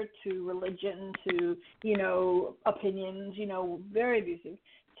gender to religion to, opinions, very abusive.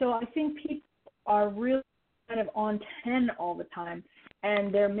 So I think people are really kind of on 10 all the time,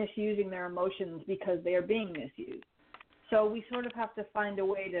 and they're misusing their emotions because they are being misused. So we sort of have to find a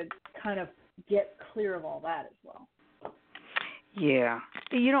way to kind of get clear of all that as well. Yeah,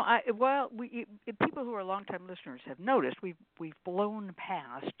 people who are longtime listeners have noticed we've blown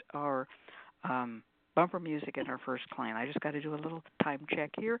past our bumper music and our first client. I just got to do a little time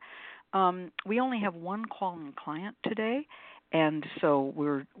check here. We only have one call-in client today, and so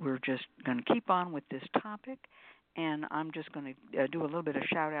we're just going to keep on with this topic. And I'm just going to do a little bit of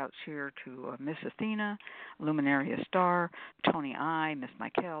shout-outs here to Miss Athena, Luminaria Star, Tony I, Miss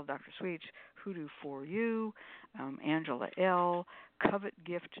Michael, Dr. Sweets, Hoodoo for You, Angela L, Covet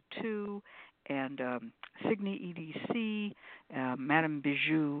Gift 2, and Signy EDC, Madame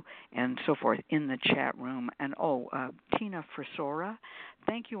Bijou, and so forth in the chat room. And Tina Frisora,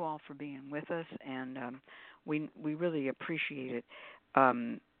 thank you all for being with us, and we really appreciate it.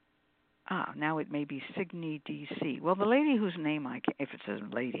 Now it may be Signy DC. Well, the lady whose name if it says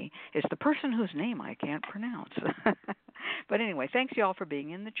lady, it's the person whose name I can't pronounce. But anyway, thanks y'all for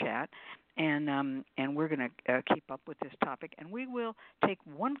being in the chat, and we're going to keep up with this topic, and we will take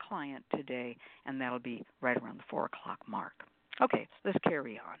one client today, and that'll be right around the 4 o'clock mark. Okay, let's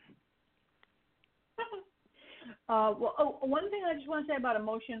carry on. One thing I just want to say about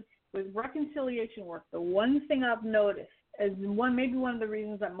emotion with reconciliation work, the one thing I've noticed is maybe one of the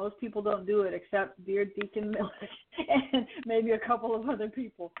reasons that most people don't do it, except dear Deacon Miller and maybe a couple of other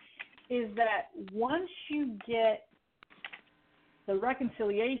people, is that once you get the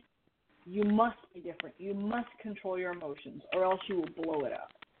reconciliation, you must be different. You must control your emotions, or else you will blow it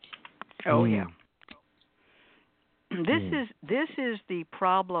up. Oh yeah. This is the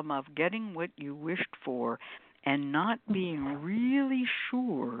problem of getting what you wished for and not being really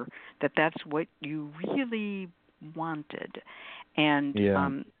sure that that's what you really wanted. And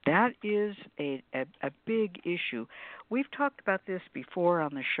that is a big issue. We've talked about this before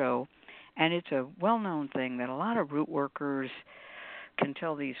on the show, and it's a well-known thing that a lot of root workers can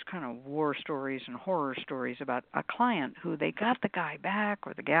tell these kind of war stories and horror stories about a client who they got the guy back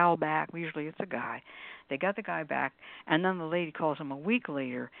or the gal back. Usually it's a guy. They got the guy back, and then the lady calls him a week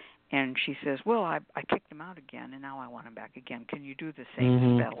later, and she says, well, I kicked him out again, and now I want him back again. Can you do the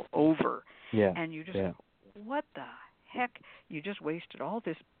same spell over? Yeah. And you just go, what the heck? You just wasted all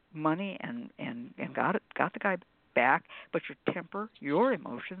this money and got the guy back, but your temper, your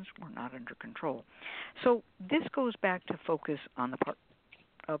emotions were not under control. So this goes back to focus on the part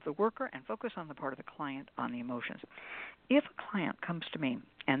of the worker and focus on the part of the client on the emotions. If a client comes to me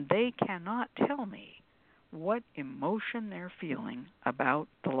and they cannot tell me what emotion they're feeling about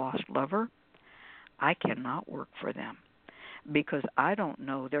the lost lover, I cannot work for them, because I don't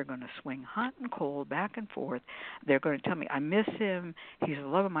know. They're going to swing hot and cold, back and forth. They're going to tell me, I miss him. He's the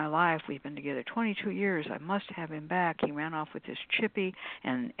love of my life. We've been together 22 years. I must have him back. He ran off with this chippy,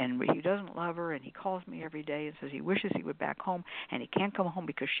 and he doesn't love her, and he calls me every day and says he wishes he would back home, and he can't come home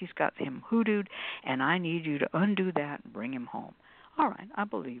because she's got him hoodooed, and I need you to undo that and bring him home. All right, I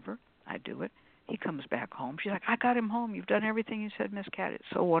believe her. I do it. He comes back home. She's like, I got him home. You've done everything you said, Miss Cat. It's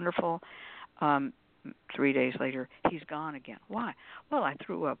so wonderful. 3 days later, he's gone again. Why? Well, I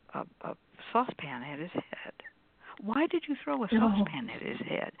threw a saucepan at his head. Why did you throw a saucepan at his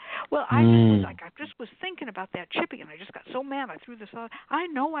head? Well, I just was thinking about that chippy, and I just got so mad I threw the sauce. I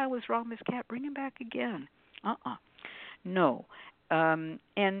know I was wrong, Miss Cat. Bring him back again. No. And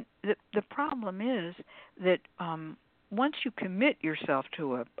the problem is that once you commit yourself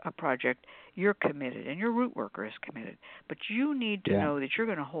to a project, you're committed, and your root worker is committed. But you need to know that you're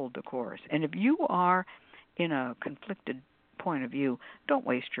going to hold the course. And if you are in a conflicted point of view, don't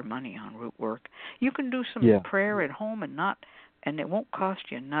waste your money on root work. You can do some prayer at home and it won't cost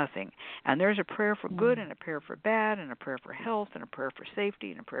you nothing. And there's a prayer for good and a prayer for bad and a prayer for health and a prayer for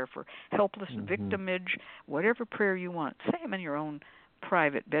safety and a prayer for helpless victimage, whatever prayer you want. Say them in your own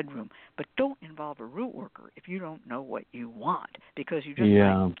private bedroom, but don't involve a root worker if you don't know what you want, because you just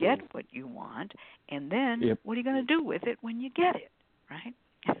might get what you want, and then what are you going to do with it when you get it, right?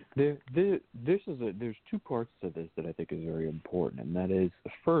 There's two parts to this that I think is very important, and that is,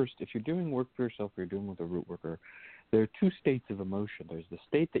 first, if you're doing work for yourself or you're doing with a root worker, there are two states of emotion. There's the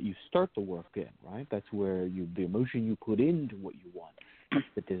state that you start the work in, right? That's where the emotion you put into what you want,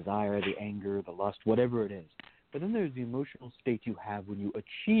 the desire, the anger, the lust, whatever it is. But then there's the emotional state you have when you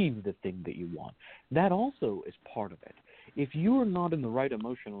achieve the thing that you want. That also is part of it. If you are not in the right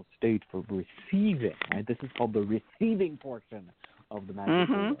emotional state for receiving, right, this is called the receiving portion of the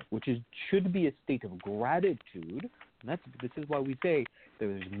magical work, which should be a state of gratitude. And this is why we say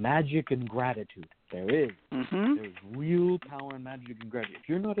there's magic in gratitude. There is. There's real power in magic and gratitude. If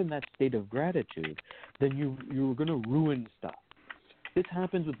you're not in that state of gratitude, then you're going to ruin stuff. This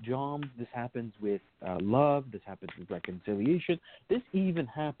happens with jobs, this happens with love, this happens with reconciliation. This even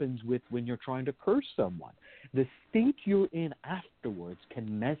happens with when you're trying to curse someone. The state you're in afterwards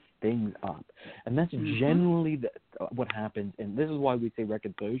can mess things up. And that's generally what happens, and this is why we say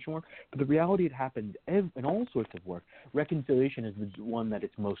reconciliation work. But the reality, it happens in all sorts of work. Reconciliation is the one that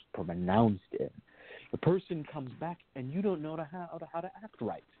it's most pronounced in. The person comes back, and you don't know how to act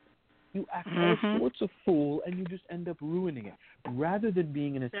right. You act all sorts of fool, and you just end up ruining it. Rather than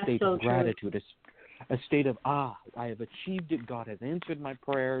being in a state of gratitude, a state of, I have achieved it. God has answered my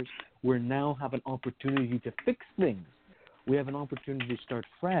prayers. We now have an opportunity to fix things. We have an opportunity to start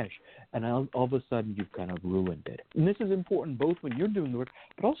fresh, and all of a sudden you've kind of ruined it. And this is important both when you're doing the work,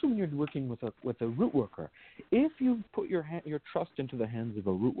 but also when you're working with a root worker. If you put your trust into the hands of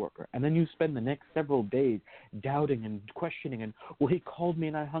a root worker, and then you spend the next several days doubting and questioning, and he called me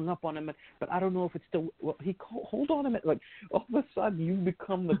and I hung up on him, but I don't know if it's still. Well, hold on a minute. Like all of a sudden you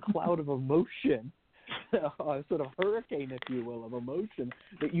become the cloud of emotion, a sort of hurricane, if you will, of emotion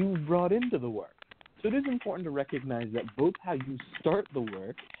that you brought into the work. So it is important to recognize that both how you start the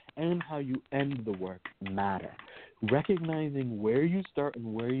work and how you end the work matter. Recognizing where you start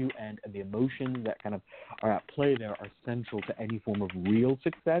and where you end and the emotions that kind of are at play there are central to any form of real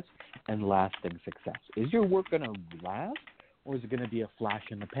success and lasting success. Is your work going to last, or is it going to be a flash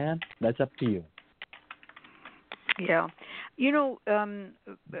in the pan? That's up to you. Yeah.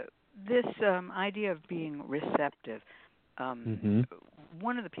 This idea of being receptive,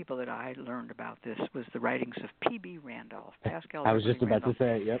 one of the people that I learned about this was the writings of P.B. Randolph, Pascal. I was just about to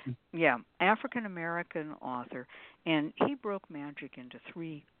say, yep. Yeah, African-American author, and he broke magic into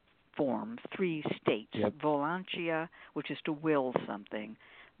three forms, three states. Yep. Volantia, which is to will something,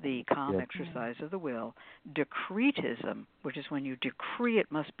 the calm exercise of the will. Decretism, which is when you decree it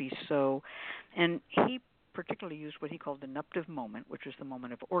must be so. And he particularly used what he called the nuptive moment, which is the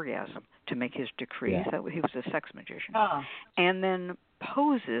moment of orgasm, to make his decree. Yeah. So he was a sex magician. Ah. And then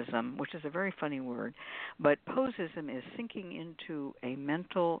posism, which is a very funny word, but posism is sinking into a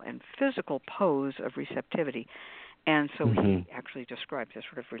mental and physical pose of receptivity. And so he actually describes it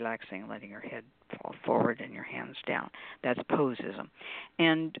sort of relaxing, letting your head fall forward and your hands down. That's posism.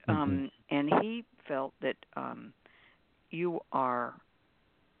 And and he felt that you are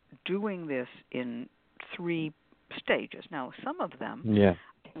doing this in 3 stages. Now, some of them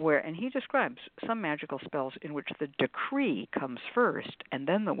and he describes some magical spells in which the decree comes first, and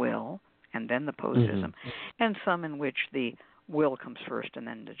then the will, and then the posism, and some in which the will comes first and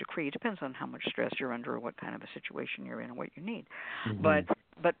then the decree. It depends on how much stress you're under or what kind of a situation you're in and what you need. But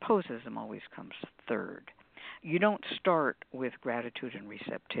posism always comes third. You don't start with gratitude and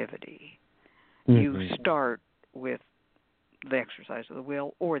receptivity. You start with the exercise of the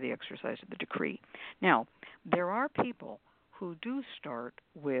will or the exercise of the decree. Now, there are people who do start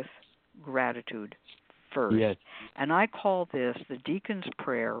with gratitude first. Yes. And I call this the deacon's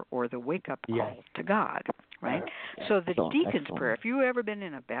prayer or the wake-up call to God, right? So the deacon's prayer, if you've ever been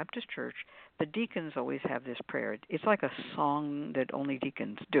in a Baptist church, the deacons always have this prayer. It's like a song that only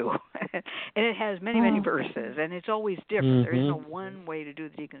deacons do. And it has many, many verses, and it's always different. There is no one way to do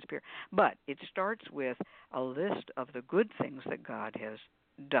the deacon's prayer. But it starts with a list of the good things that God has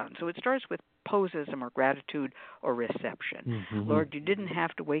done. So it starts with posism or gratitude or reception. Lord, you didn't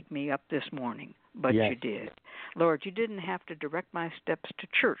have to wake me up this morning, but you did. Lord, you didn't have to direct my steps to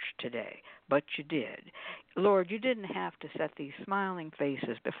church today, but you did. Lord, you didn't have to set these smiling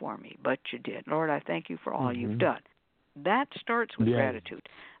faces before me, but you did. Lord, I thank you for all you've done. That starts with gratitude.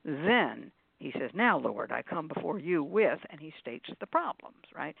 Then he says, now, Lord, I come before you with, and he states the problems,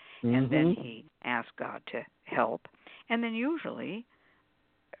 right? And then he asks God to help. And then usually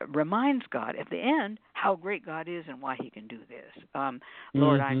reminds God at the end how great God is and why he can do this.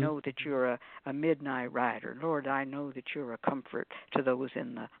 Lord, I know that you're a midnight rider. Lord, I know that you're a comfort to those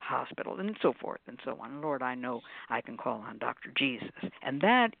in the hospital, and so forth and so on. Lord, I know I can call on Dr. Jesus. And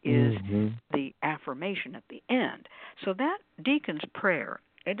that is the affirmation at the end. So that deacon's prayer,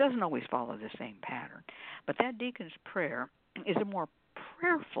 it doesn't always follow the same pattern, but that deacon's prayer is a more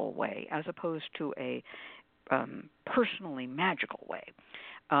prayerful way as opposed to a personally magical way.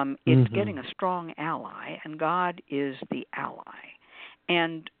 It's getting a strong ally, and God is the ally.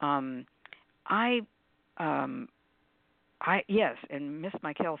 And yes, and Miss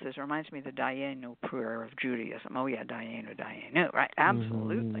Michael says, it reminds me of the Dayenu prayer of Judaism. Oh, yeah, Dayenu, right?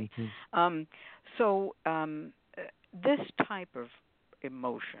 Absolutely. So this type of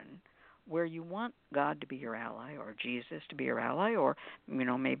emotion where you want God to be your ally or Jesus to be your ally or,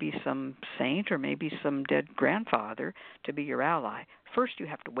 maybe some saint or maybe some dead grandfather to be your ally, first you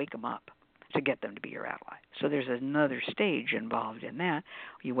have to wake them up to get them to be your ally. So there's another stage involved in that.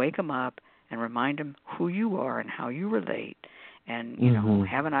 You wake them up and remind them who you are and how you relate. And,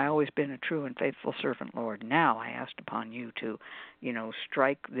 haven't I always been a true and faithful servant, Lord? Now I asked upon you to,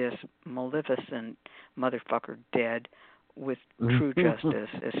 strike this maleficent motherfucker dead with true justice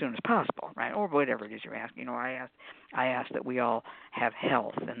as soon as possible, right? Or whatever it is you're asking. I ask that we all have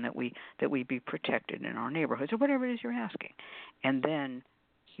health and that we be protected in our neighborhoods or whatever it is you're asking. And then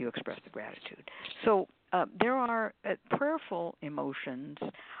you express the gratitude. So there are prayerful emotions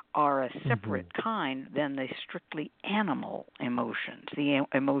are a separate kind than the strictly animal emotions, the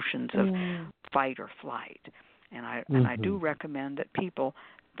emotions of fight or flight. And I do recommend that people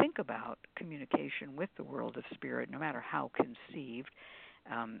think about communication with the world of spirit, no matter how conceived.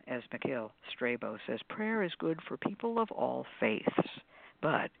 As Mikhail Strabo says, prayer is good for people of all faiths,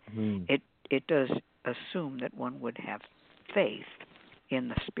 but it does assume that one would have faith in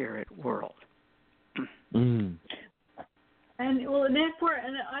the spirit world. And therefore,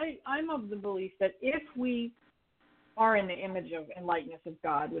 I'm of the belief that if we are in the image of and likeness of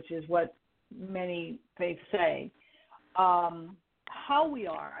God, which is what many faiths say, how we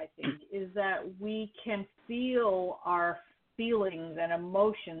are, I think, is that we can feel our feelings and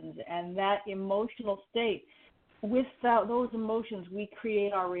emotions, and that emotional state. With those emotions, we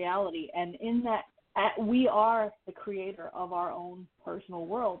create our reality, and in that, we are the creator of our own personal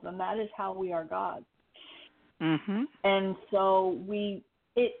world, and that is how we are God. And so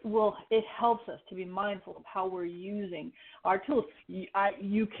it helps us to be mindful of how we're using our tools.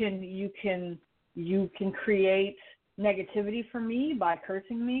 You can create negativity for me by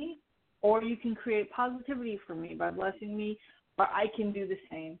cursing me, or you can create positivity for me by blessing me, or I can do the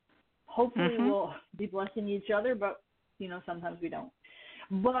same. Hopefully we'll be blessing each other, but sometimes we don't.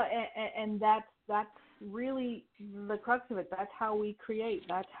 But and that's really the crux of it. That's how we create.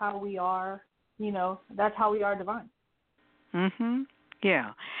 That's how we are, that's how we are divine. Mhm.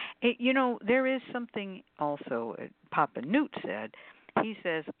 Yeah. There is something also Papa Newt said. He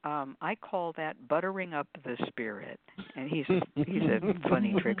says, I call that buttering up the spirit. And he's a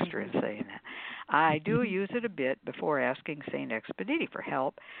funny trickster in saying that. I do use it a bit before asking Saint Expediti for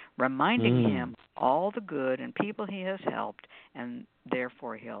help, reminding him all the good and people he has helped, and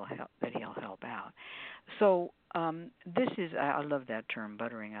therefore he'll help out. So this is, I love that term,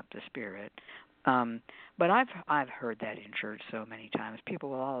 buttering up the spirit. But I've heard that in church so many times.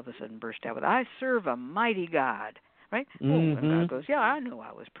 People will all of a sudden burst out with, "I serve a mighty God," right? And God goes, "Yeah, I knew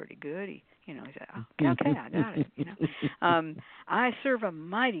I was pretty good." He said, "Okay, I got it." I serve a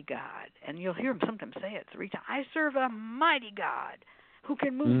mighty God, and you'll hear him sometimes say it 3 times. I serve a mighty God who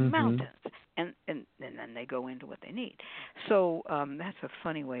can move mountains, and then they go into what they need. So that's a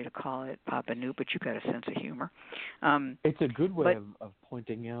funny way to call it, Papa Newt, but you've got a sense of humor. It's a good way of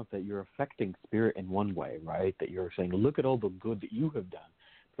pointing out that you're affecting spirit in one way, right? That you're saying, look at all the good that you have done.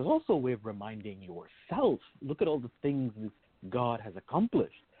 There's also a way of reminding yourself, look at all the things God has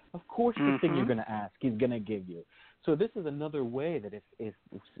accomplished. Of course, the thing you're going to ask, He's going to give you. So this is another way that if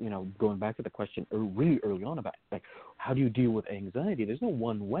going back to the question really early on about like how do you deal with anxiety, there's no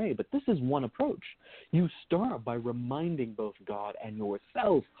one way, but this is one approach. You start by reminding both God and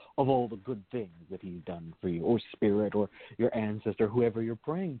yourself of all the good things that He's done for you, or spirit, or your ancestor, whoever you're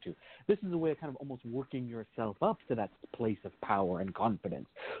praying to. This is a way of kind of almost working yourself up to that place of power and confidence.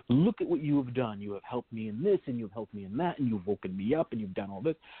 Look at what you have done. You have helped me in this, and you've helped me in that, and you've woken me up, and you've done all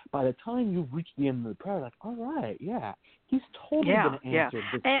this. By the time you've reached the end of the prayer, like, all right, yeah, He's totally going to answer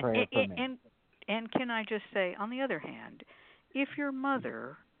this prayer for me. And can I just say, on the other hand, if your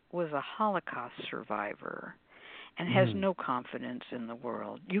mother was a Holocaust survivor and has no confidence in the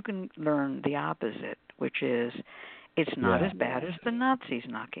world, you can learn the opposite, which is it's not as bad as the Nazis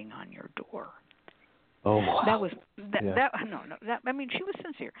knocking on your door. Oh, wow. That was I mean, she was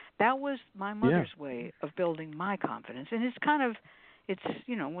sincere. That was my mother's way of building my confidence, and it's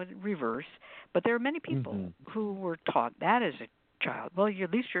reverse. But there are many people who were taught that as a child. Well,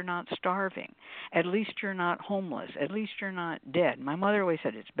 at least you're not starving. At least you're not homeless. At least you're not dead. My mother always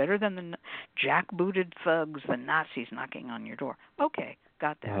said it's better than the jackbooted thugs, the Nazis knocking on your door. Okay,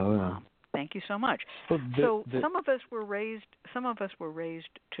 got that, Mom. Thank you so much. So some of us were raised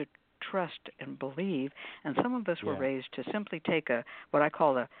to trust and believe, and some of us were raised to simply take what I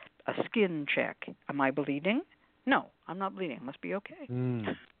call a skin check. Am I bleeding? No, I'm not bleeding. I must be okay.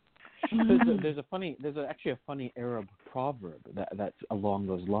 There's actually a funny Arab proverb that's along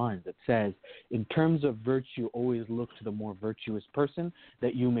those lines that says, in terms of virtue, always look to the more virtuous person,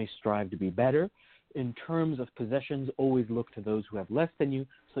 that you may strive to be better. In terms of possessions, always look to those who have less than you,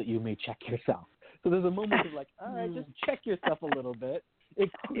 so that you may check yourself. So there's a moment of like, all right, just check yourself a little bit. It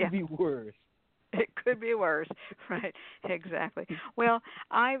could be worse. It could be worse, right? Exactly. Well,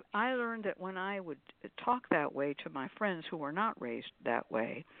 I learned that when I would talk that way to my friends who were not raised that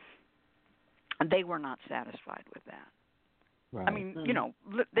way, they were not satisfied with that. Right. I mean,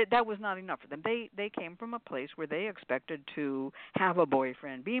 that was not enough for them. They came from a place where they expected to have a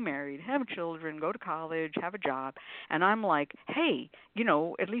boyfriend, be married, have children, go to college, have a job. And I'm like, hey,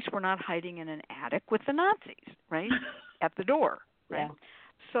 at least we're not hiding in an attic with the Nazis, right? At the door, right? Yeah.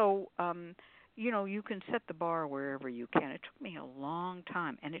 So, you can set the bar wherever you can. It took me a long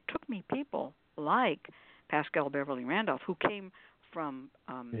time, and it took me people like Pascal Beverly Randolph, who came from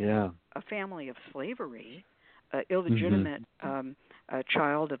a family of slavery, illegitimate a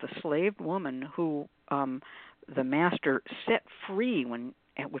child of a slave woman who the master set free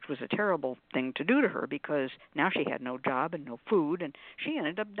which was a terrible thing to do to her, because now she had no job and no food, and she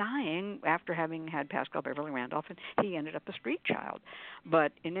ended up dying after having had Pascal Beverly Randolph, and he ended up a street child.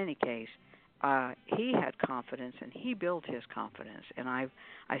 But in any case, he had confidence, and he built his confidence, and I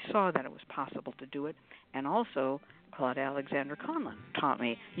saw that it was possible to do it. And also, Claude Alexander Conlon taught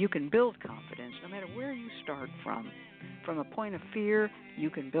me you can build confidence no matter where you start from. From a point of fear, you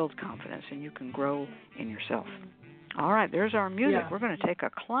can build confidence, and you can grow in yourself. All right, there's our music. We're going to take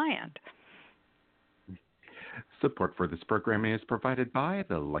a client. Support for this programming is provided by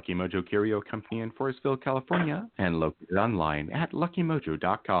the Lucky Mojo Curio Company in Forestville, California, and located online at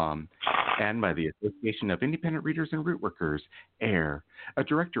luckymojo.com, and by the Association of Independent Readers and Rootworkers, AIR, a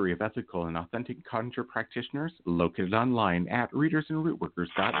directory of ethical and authentic conjure practitioners located online at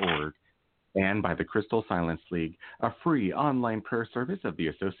readersandrootworkers.org, and by the Crystal Silence League, a free online prayer service of the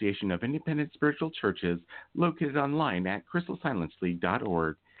Association of Independent Spiritual Churches located online at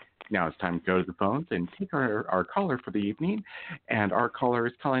crystalsilenceleague.org. Now it's time to go to the phones and take our caller for the evening. And our caller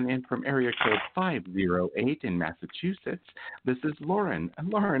is calling in from area code 508 in Massachusetts. This is Lauren.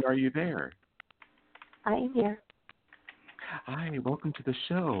 Lauren, are you there? I am here. Hi, welcome to the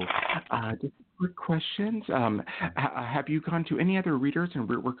show. Just quick questions. Have you gone to any other readers and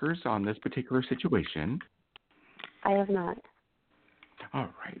root workers on this particular situation? I have not. All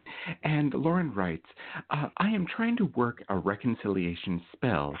right. And Lauren writes, I am trying to work a reconciliation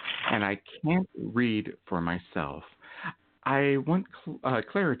spell, and I can't read for myself. I want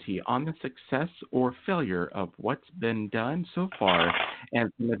clarity on the success or failure of what's been done so far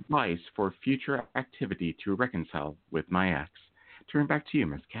and some advice for future activity to reconcile with my ex. Turn back to you,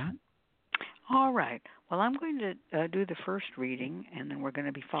 Miss Cat. All right. Well, I'm going to do the first reading, and then we're going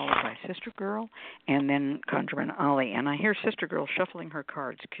to be followed by Sister Girl, and then Conjurman Ali. And I hear Sister Girl shuffling her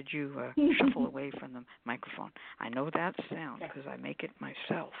cards. Could you shuffle away from the microphone? I know that sound because I make it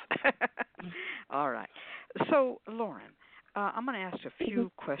myself. All right. So, Lauren, I'm going to ask a few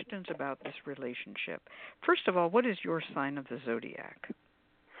questions about this relationship. First of all, what is your sign of the zodiac?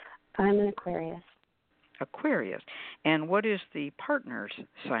 I'm an Aquarius. Aquarius. And what is the partner's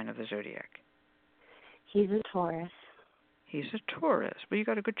sign of the zodiac? He's a Taurus. He's a Taurus. Well, you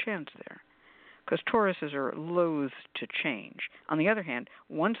got a good chance there, because Tauruses are loath to change. On the other hand,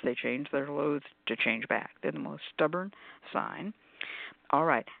 once they change, they're loath to change back. They're the most stubborn sign. All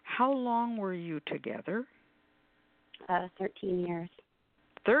right. How long were you together? 13 years.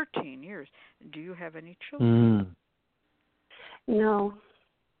 13 years. Do you have any children? No.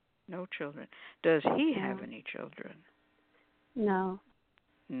 No children. Does he have any children? No.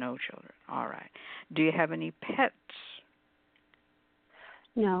 No children. All right. Do you have any pets?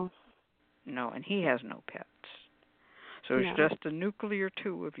 No. No, and he has no pets. So it's just a nuclear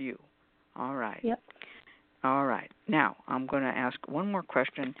two of you. All right. Yep. All right. Now, I'm going to ask one more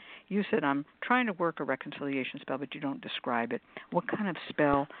question. You said I'm trying to work a reconciliation spell, but you don't describe it. What kind of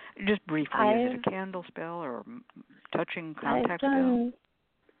spell? Just briefly, is it a candle spell or touching contact spell?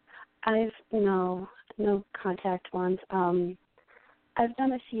 No contact ones. I've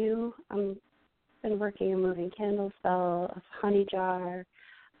done a few. I've been working a moving candle spell, a honey jar,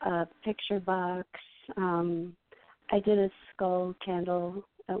 a picture box. I did a skull candle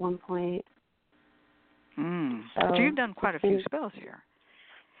at one point. So you've done quite a few spells here.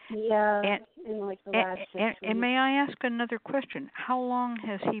 Yeah, in like the last 6 weeks. And may I ask another question? How long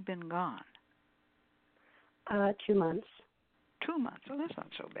has he been gone? 2 months. 2 months. Oh, that's not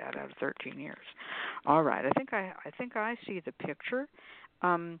so bad out of 13 years. All right. I think I see the picture,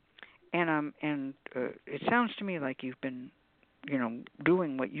 and it sounds to me like you've been,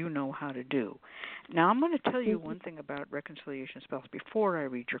 doing what you know how to do. Now, I'm going to tell you one thing about reconciliation spells before I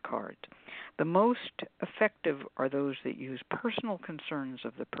read your cards. The most effective are those that use personal concerns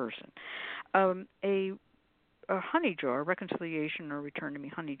of the person. A honey jar, reconciliation or return to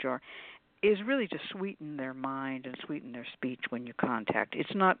me honey jar, is really to sweeten their mind and sweeten their speech when you contact.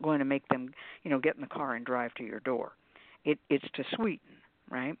 It's not going to make them, get in the car and drive to your door. It's to sweeten,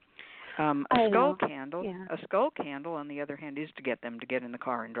 right? A skull candle, on the other hand, is to get them to get in the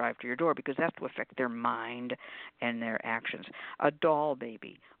car and drive to your door, because that's to affect their mind and their actions. A doll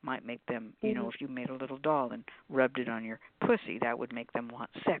baby might make them, if you made a little doll and rubbed it on your pussy, that would make them want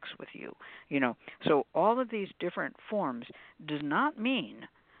sex with you. So all of these different forms does not mean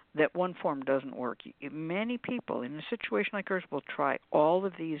that one form doesn't work. Many people in a situation like yours will try all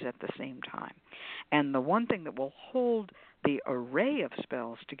of these at the same time. And the one thing that will hold the array of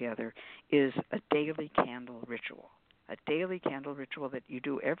spells together is a daily candle ritual. A daily candle ritual that you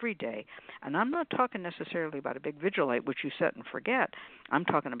do every day. And I'm not talking necessarily about a big vigil light, which you set and forget. I'm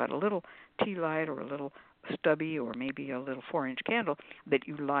talking about a little tea light or a little stubby or maybe a little 4-inch candle that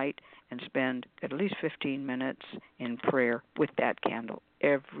you light and spend at least 15 minutes in prayer with that candle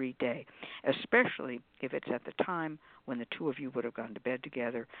every day, especially if it's at the time when the two of you would have gone to bed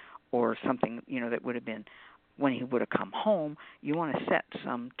together, or something, that would have been when he would have come home. You want to set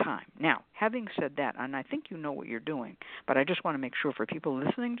some time. Now, having said that, and I think you know what you're doing, but I just want to make sure for people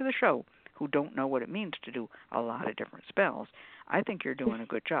listening to the show who don't know what it means to do a lot of different spells, I think you're doing a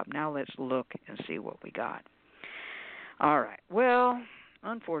good job. Now let's look and see what we got. All right. Well,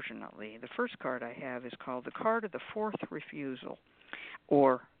 unfortunately, the first card I have is called the card of the fourth refusal,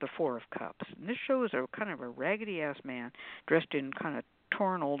 or the Four of Cups. And this shows a kind of a raggedy-ass man dressed in kind of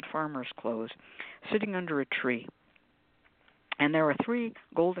torn old farmer's clothes, sitting under a tree. And there are 3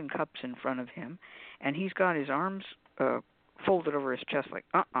 golden cups in front of him, and he's got his arms folded over his chest like,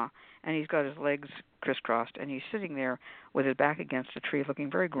 and he's got his legs crisscrossed, and he's sitting there with his back against a tree looking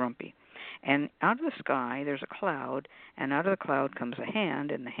very grumpy. And out of the sky, there's a cloud, and out of the cloud comes a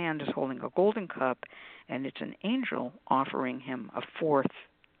hand, and the hand is holding a golden cup, and it's an angel offering him a 4th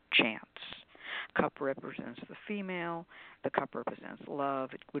chance. Cup represents the female. The cup represents love.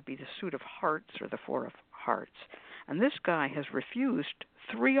 It would be the suit of hearts or the four of hearts. And this guy has refused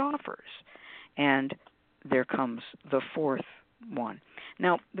 3 offers. And there comes the 4th one.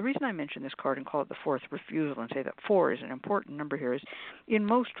 Now, the reason I mention this card and call it the 4th refusal and say that 4 is an important number here is in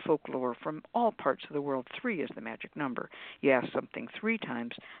most folklore from all parts of the world, 3 is the magic number. You ask something 3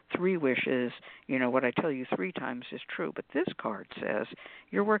 times, 3 wishes, what I tell you 3 times is true. But this card says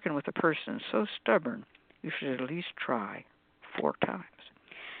you're working with a person so stubborn, you should at least try 4 times.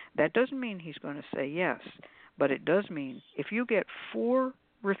 That doesn't mean he's going to say yes, but it does mean if you get 4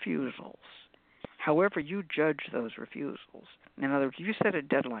 refusals, however you judge those refusals. In other words, if you set a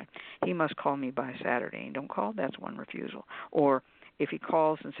deadline, he must call me by Saturday, and don't call, that's 1 refusal. Or if he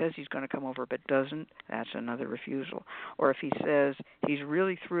calls and says he's going to come over but doesn't, that's another refusal. Or if he says he's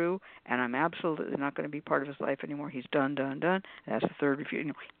really through and I'm absolutely not going to be part of his life anymore, he's done, that's the 3rd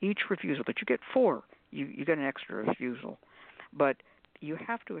refusal. Each refusal, but you get 4, you get an extra refusal. But you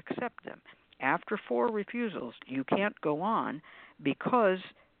have to accept them. After 4 refusals, you can't go on because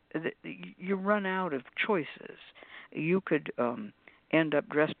you run out of choices. You could end up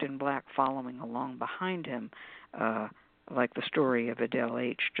dressed in black following along behind him, like the story of Adele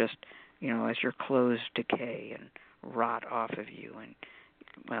H., just, as your clothes decay and rot off of you. And,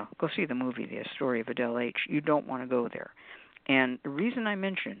 well, go see the movie, The Story of Adele H. You don't want to go there. And the reason I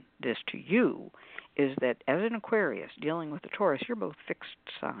mention this to you is that as an Aquarius dealing with the Taurus, you're both fixed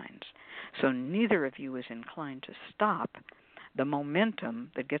signs. So neither of you is inclined to stop. The momentum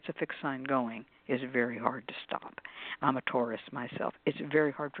that gets a fixed sign going is very hard to stop. I'm a Taurus myself. It's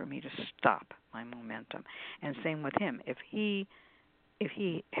very hard for me to stop my momentum. And same with him. If he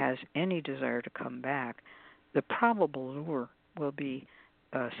has any desire to come back, the probable lure will be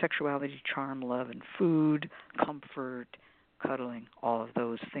sexuality, charm, love, and food, comfort, cuddling, all of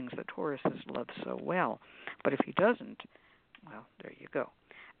those things that Tauruses love so well. But if he doesn't, well, there you go.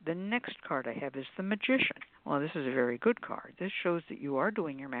 The next card I have is the Magician. Well, this is a very good card. This shows that you are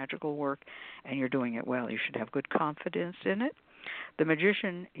doing your magical work and you're doing it well. You should have good confidence in it. The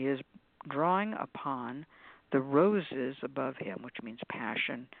Magician is drawing upon the roses above him, which means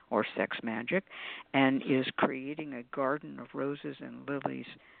passion or sex magic, and is creating a garden of roses and lilies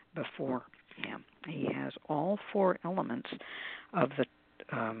before him. He has all 4 elements of the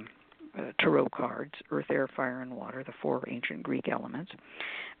tarot cards, earth, air, fire, and water, the 4 ancient Greek elements,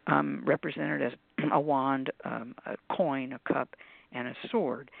 represented as a wand, a coin, a cup, and a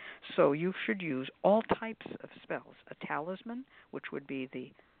sword. So you should use all types of spells. A talisman, which would be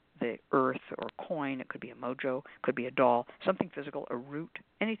the earth or coin. It could be a mojo, could be a doll, something physical, a root,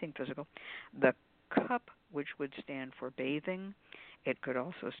 anything physical. The cup, which would stand for bathing. It could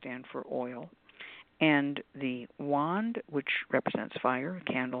also stand for oil. And the wand, which represents fire,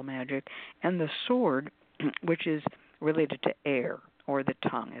 candle magic, and the sword, which is related to air, or the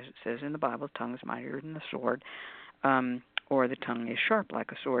tongue. As it says in the Bible, the tongue is mightier than the sword, or the tongue is sharp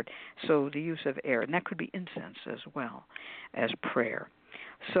like a sword. So the use of air, and that could be incense as well as prayer.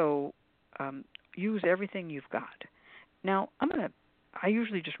 So use everything you've got. Now, I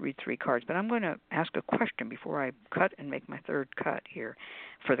usually just read 3 cards, but I'm going to ask a question before I cut and make my 3rd cut here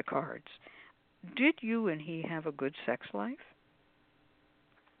for the cards. Did you and he have a good sex life?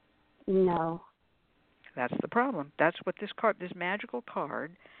 No. That's the problem. That's what this magical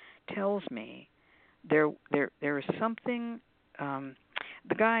card tells me. There is something.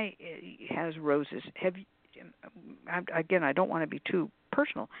 The guy has roses. Again, I don't want to be too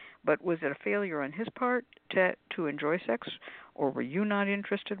personal, but was it a failure on his part to enjoy sex, or were you not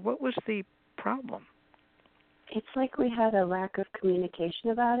interested? What was the problem? It's like we had a lack of communication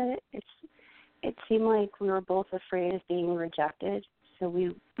about it. It seemed like we were both afraid of being rejected, so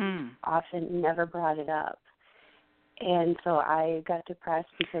we often never brought it up. And so I got depressed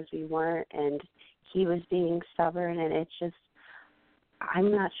because we weren't, and he was being stubborn, and it's just,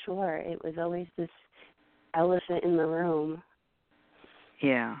 I'm not sure. It was always this elephant in the room.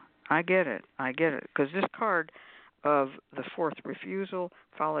 Yeah, I get it, because this card of the 4th refusal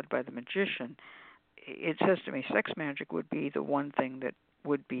followed by the Magician, it says to me sex magic would be the one thing that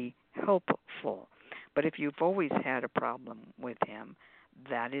would be helpful. But if you've always had a problem with him,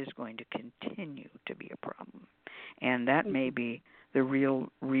 that is going to continue to be a problem. And that may be the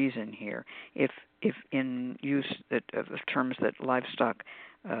real reason here. If in use of terms that livestock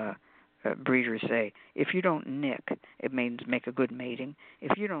breeders say, if you don't nick, it means make a good mating.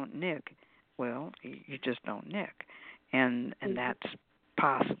 If you don't nick, well, you just don't nick. And that's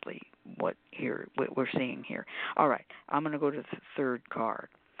possibly what we're seeing here. All right, I'm going to go to the 3rd card.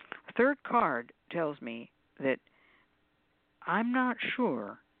 The 3rd card tells me that I'm not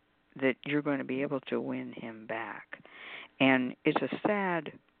sure that you're going to be able to win him back. And it's a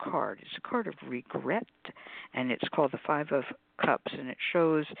sad card. It's a card of regret, and it's called the Five of Cups, and it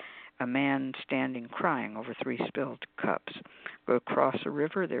shows a man standing crying over 3 spilled cups. Across a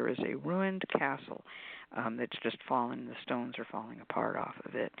river, there is a ruined castle that's just fallen. The stones are falling apart off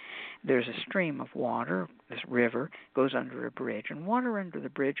of it. There's a stream of water. This river goes under a bridge, and water under the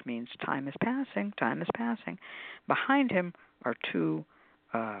bridge means time is passing, time is passing. Behind him are 2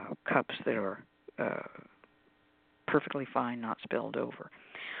 cups that are perfectly fine, not spilled over.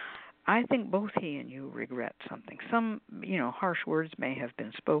 I think both he and you regret something. Some, harsh words may have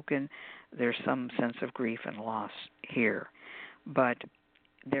been spoken. There's some sense of grief and loss here. But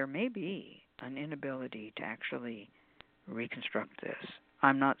there may be an inability to actually reconstruct this.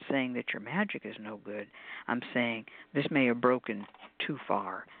 I'm not saying that your magic is no good. I'm saying this may have broken too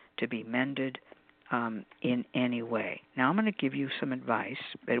far to be mended in any way. Now, I'm going to give you some advice,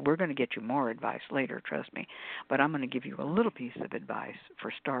 but we're going to get you more advice later, trust me. But I'm going to give you a little piece of advice for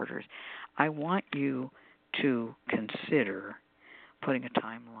starters. I want you to consider putting a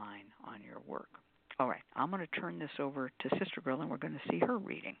timeline on your work. All right, I'm going to turn this over to Sister Girl, and we're going to see her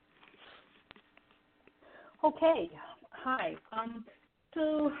reading. Okay. Hi.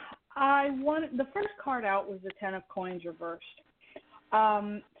 So the first card out was the 10 of Coins reversed.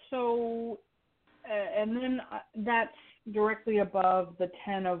 And then that's directly above the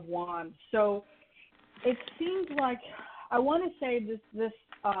 10 of Wands. So it seems like, I want to say this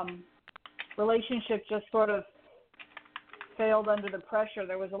relationship just sort of failed under the pressure.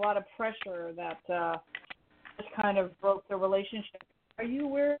 There was a lot of pressure that just kind of broke the relationship. Are you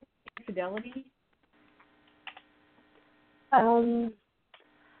aware of infidelity? I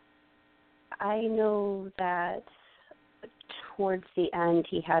know that towards the end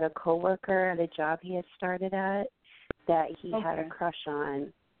he had a coworker at a job he had started at that he had a crush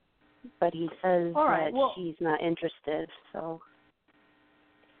on, but he says she's not interested. So.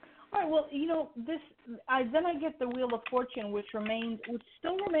 All right. Well, then I get the Wheel of Fortune, which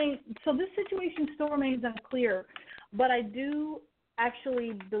still remains. So this situation still remains unclear, but I do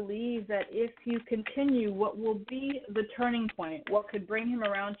actually believe that if you continue, what will be the turning point, what could bring him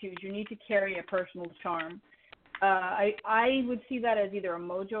around to you, is you need to carry a personal charm. I would see that as either a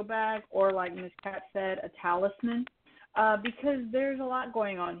mojo bag or, like Ms. Kat said, a talisman, because there's a lot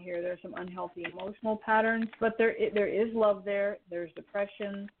going on here. There's some unhealthy emotional patterns, but there is love there. There's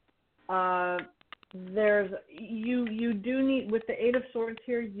depression. You do need, with the 8 of Swords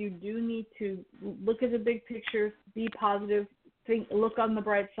here, you do need to look at the big picture, be positive, look on the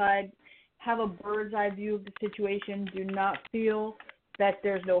bright side, have a bird's eye view of the situation. Do not feel that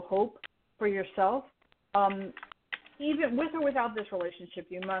there's no hope for yourself. Even with or without this relationship,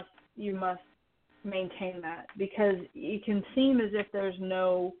 you must maintain that, because it can seem as if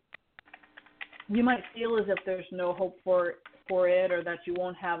you might feel as if there's no hope for it, or that you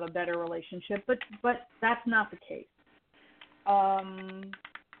won't have a better relationship, but that's not the case.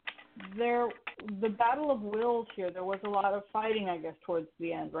 The Battle of Wills here, there was a lot of fighting, I guess, towards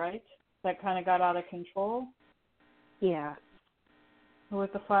the end, right? That kind of got out of control. Yeah.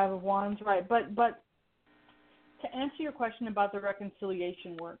 With the 5 of Wands, right? But to answer your question about the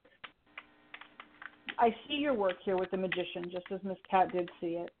reconciliation work, I see your work here with the Magician, just as Miss Kat did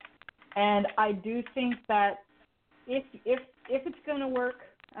see it, and I do think that if it's going to work,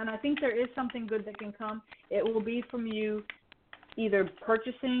 and I think there is something good that can come, it will be from you either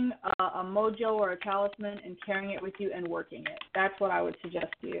purchasing a mojo or a talisman and carrying it with you and working it. That's what I would suggest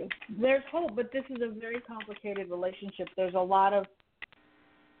to you. There's hope, but this is a very complicated relationship. There's a lot of,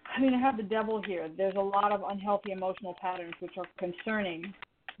 I have the Devil here. There's a lot of unhealthy emotional patterns which are concerning,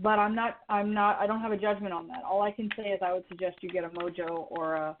 but I don't have a judgment on that. All I can say is I would suggest you get a mojo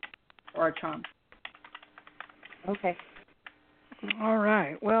or a charm. Okay. All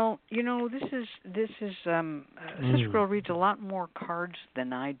right. Well, this is Sister Girl reads a lot more cards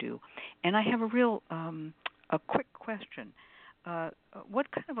than I do, and I have a quick question.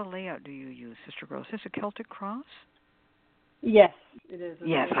 What kind of a layout do you use, Sister Girl? Is this a Celtic cross? Yes, it is.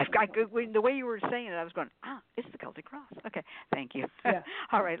 Yes, the way you were saying it, I was going, it's the Celtic cross. Okay, thank you. Yeah.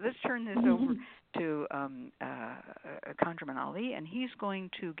 All right, let's turn this over to Conjurman Ali, and he's going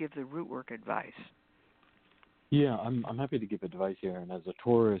to give the Rootwork advice. Yeah, I'm happy to give advice here, and as a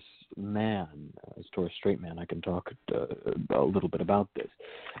Taurus man, as a Taurus straight man, I can talk a little bit about this.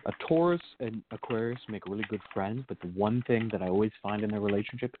 A Taurus and Aquarius make really good friends, but the one thing that I always find in their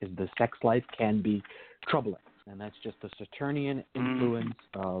relationship is the sex life can be troubling, and that's just the Saturnian influence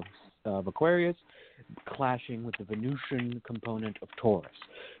of of Aquarius, clashing with the Venusian component of Taurus.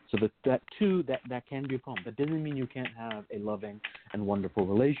 So that can be a problem. That doesn't mean you can't have a loving and wonderful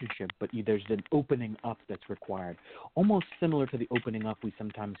relationship, but there's an opening up that's required, almost similar to the opening up we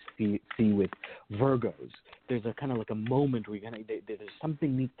sometimes see with Virgos. There's a kind of like a moment where there's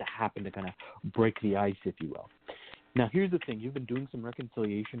something needs to happen to kind of break the ice, if you will. Now, here's the thing. You've been doing some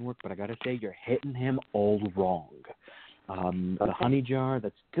reconciliation work, but I got to say you're hitting him all wrong. The honey jar,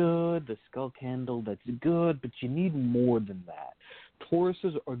 that's good. The skull candle, that's good, but you need more than that.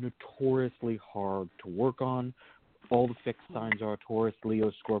 Tauruses are notoriously hard to work on. All the fixed signs are Taurus,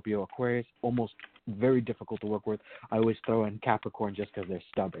 Leo, Scorpio, Aquarius, almost very difficult to work with. I always throw in Capricorn just because they're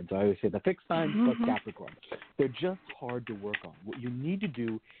stubborn. So I always say the fixed signs plus Capricorn. They're just hard to work on. What you need to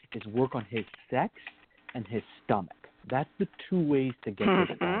do is work on his sex and his stomach. That's the two ways to get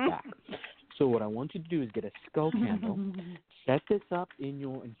this guy back. So what I want you to do is get a skull candle, set this up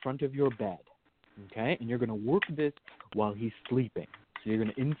in front of your bed, okay? And you're going to work this while he's sleeping. So you're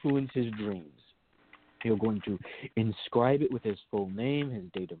going to influence his dreams. You're going to inscribe it with his full name, his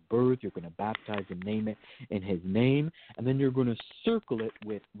date of birth. You're going to baptize and name it in his name. And then you're going to circle it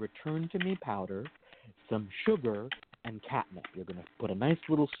with return to me powder, some sugar, and catnip. You're going to put a nice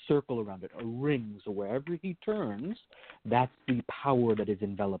little circle around it, a ring, so wherever he turns, that's the power that is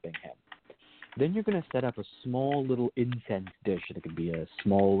enveloping him. Then you're going to set up a small little incense dish. It could be a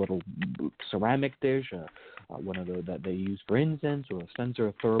small little ceramic dish, one of those that they use for incense, or a censer,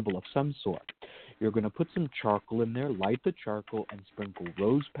 a thurible of some sort. You're going to put some charcoal in there, light the charcoal, and sprinkle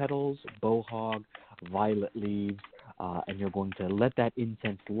rose petals, bowhog, violet leaves, and you're going to let that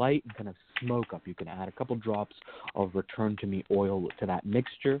incense light and kind of smoke up. You can add a couple drops of Return to Me oil to that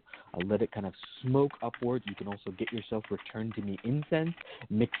mixture. Let it kind of smoke upwards. You can also get yourself Return to Me incense,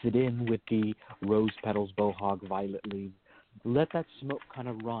 mix it in with the rose petals, bowhog, violet leaves. Let that smoke kind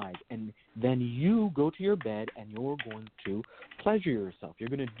of rise, and then you go to your bed and you're going to pleasure yourself. You're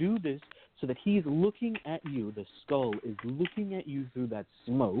going to do this so that he's looking at you, the skull is looking at you through that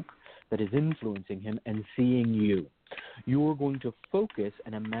smoke that is influencing him and seeing you. You're going to focus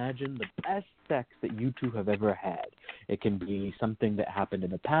and imagine the best sex that you two have ever had. It can be something that happened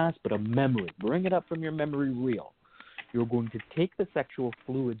in the past, but a memory. Bring it up from your memory reel. You're going to take the sexual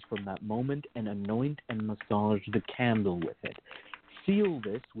fluids from that moment and anoint and massage the candle with it. Seal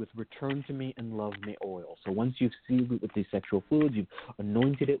this with Return to Me and Love Me oil. So once you've sealed it with these sexual fluids, you've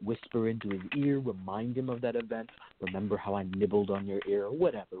anointed it, whisper into his ear, remind him of that event, remember how I nibbled on your ear, or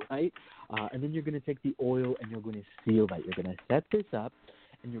whatever, right? And then you're going to take the oil and you're going to seal that. You're going to set this up,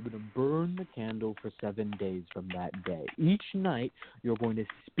 and you're going to burn the candle for 7 days from that day. Each night, you're going to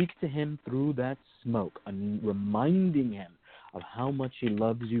speak to him through that smoke, and reminding him of how much he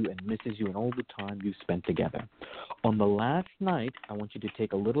loves you and misses you and all the time you've spent together. On the last night, I want you to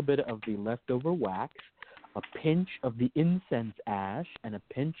take a little bit of the leftover wax, a pinch of the incense ash, and a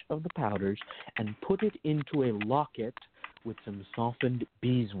pinch of the powders, and put it into a locket with some softened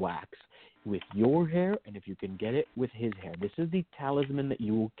beeswax, with your hair, and if you can get it, with his hair. This is the talisman that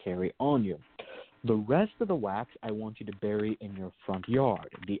you will carry on you. The rest of the wax I want you to bury in your front yard.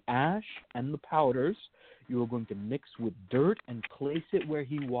 The ash and the powders you are going to mix with dirt and place it where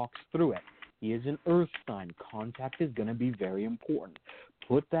he walks through it. He is an earth sign. Contact is going to be very important.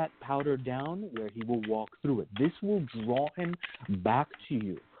 Put that powder down where he will walk through it. This will draw him back to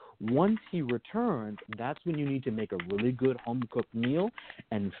you. Once he returns, that's when you need to make a really good home-cooked meal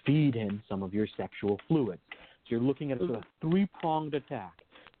and feed him some of your sexual fluids. So you're looking at a sort of three-pronged attack.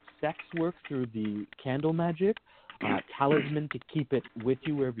 Sex work through the candle magic, talisman to keep it with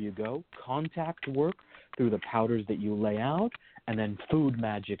you wherever you go, contact work through the powders that you lay out, and then food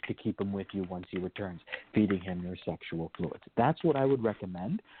magic to keep him with you once he returns, feeding him your sexual fluids. That's what I would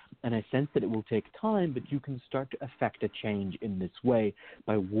recommend, and I sense that it will take time, but you can start to affect a change in this way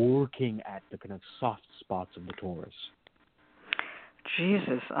by working at the kind of soft spots of the Taurus.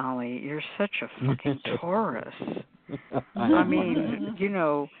 Jesus, Ollie, you're such a fucking Taurus. I mean, you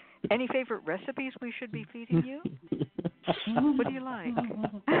know, any favorite recipes we should be feeding you? What do you like?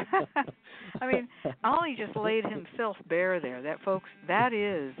 I mean, Ollie just laid himself bare there. That, folks, that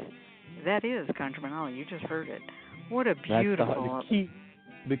is Conjurman Ollie. You just heard it. What a beautiful...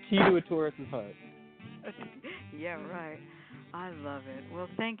 The key to a Taurus's heart. Yeah, right. I love it. Well,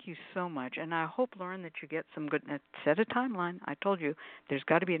 thank you so much. And I hope, Lauren, that you get some good... Set a timeline. I told you there's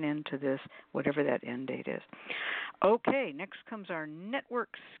got to be an end to this, whatever that end date is. Okay, next comes our network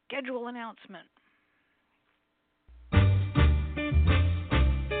schedule announcement.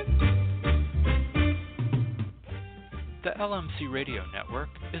 The LMC Radio Network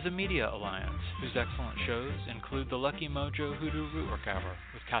is a media alliance whose excellent shows include the Lucky Mojo Hoodoo Rootwork Hour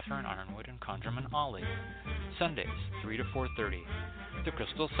with Catherine Ironwood and Conjurman Ollie, Sundays 3 to 4:30, the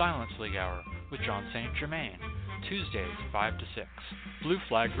Crystal Silence League Hour with John St. Germain, Tuesdays 5 to 6, Blue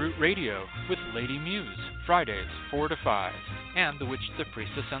Flag Root Radio with Lady Muse, Fridays 4 to 5, and The Witch, the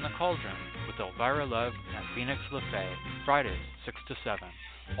Priestess, and the Cauldron with Elvira Love and Phoenix LaFay, Fridays 6 to 7.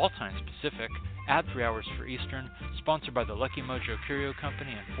 All times Pacific, add 3 hours for Eastern, sponsored by the Lucky Mojo Curio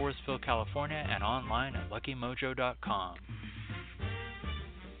Company in Forestville, California, and online at luckymojo.com.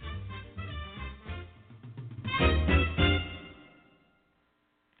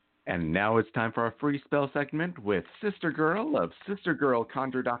 And now it's time for our free spell segment with Sister Girl of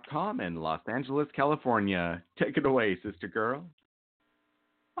SisterGirlConjure.com in Los Angeles, California. Take it away, Sister Girl.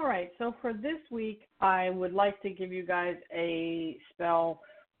 All right, so for this week, I would like to give you guys a spell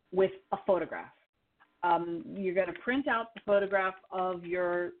with a photograph. You're going to print out the photograph of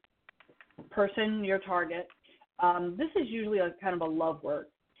your person, your target. This is usually a kind of a love word.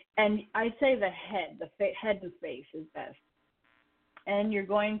 And I'd say the head, head and face is best. And you're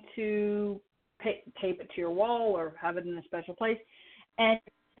going to tape it to your wall or have it in a special place. And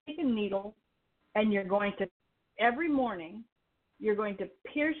take a needle, and you're going to, every morning, you're going to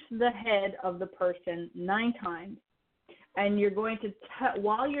pierce the head of the person 9 times. And you're going to,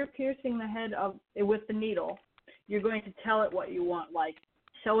 while you're piercing the head with the needle, you're going to tell it what you want, like,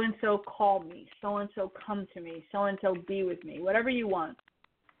 so-and-so call me, so-and-so come to me, so-and-so be with me, whatever you want.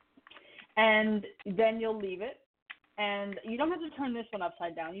 And then you'll leave it. And you don't have to turn this one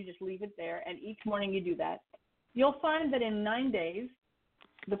upside down. You just leave it there. And each morning you do that. You'll find that in 9 days,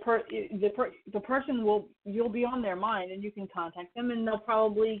 the person you'll be on their mind, and you can contact them, and they'll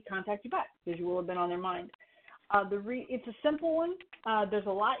probably contact you back because you will have been on their mind. It's a simple one. There's a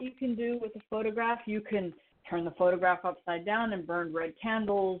lot you can do with the photograph. You can turn the photograph upside down and burn red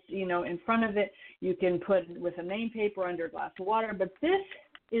candles, in front of it. You can put it with a name paper under a glass of water. But this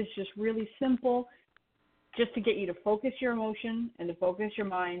is just really simple, just to get you to focus your emotion and to focus your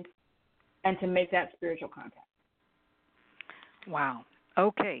mind and to make that spiritual contact. Wow.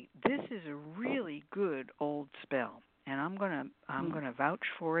 Okay, this is a really good old spell, and I'm gonna vouch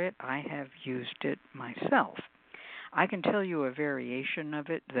for it. I have used it myself. I can tell you a variation of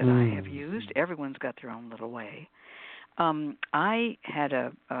it that I have used. Everyone's got their own little way. I had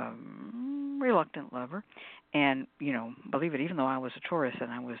a reluctant lover, and, believe it, even though I was a Taurus and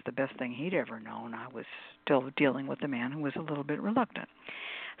I was the best thing he'd ever known, I was still dealing with a man who was a little bit reluctant.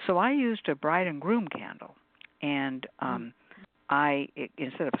 So I used a bride and groom candle, and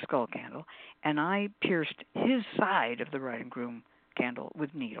instead of a skull candle, and I pierced his side of the bride and groom candle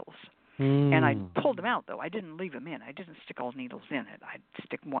with needles. And I pulled them out, though. I didn't leave them in. I didn't stick all needles in it. I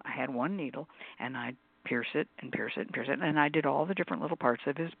had one needle, and I'd pierce it and pierce it and pierce it, and I did all the different little parts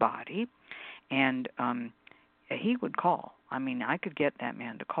of his body, and he would call. I mean, I could get that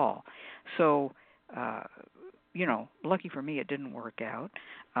man to call. So, lucky for me, it didn't work out.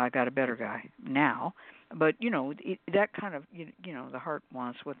 I got a better guy now. But, that kind of, the heart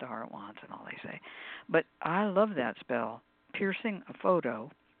wants what the heart wants and all they say. But I love that spell, piercing a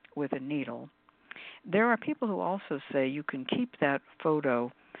photo with a needle. There are people who also say you can keep that photo,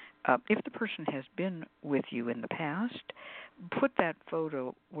 if the person has been with you in the past, put that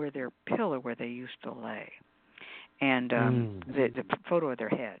photo where their pillow, where they used to lay, and the photo of their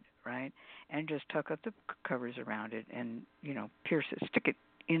head, right? And just tuck up the covers around it and, pierce it, stick it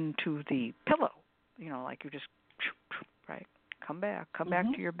into the pillow, like you just, right, come back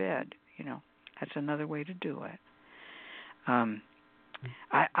to your bed, that's another way to do it.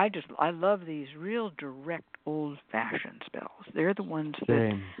 I love these real direct old-fashioned spells. They're the ones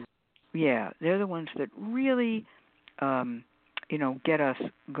that, they're the ones that really, get us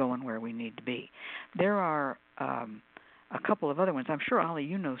going where we need to be. There are a couple of other ones. I'm sure, Ollie,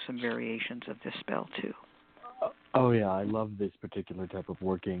 you know some variations of this spell too. Oh yeah, I love this particular type of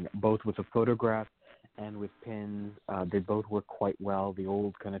working, both with a photograph and with pins. They both work quite well. The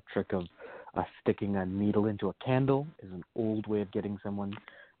old kind of trick of sticking a needle into a candle is an old way of getting someone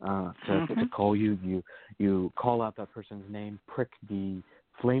to call you. You call out that person's name, prick the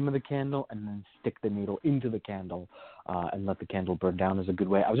flame of the candle, and then stick the needle into the candle and let the candle burn down is a good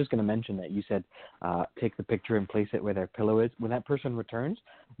way. I was just going to mention that you said take the picture and place it where their pillow is. When that person returns,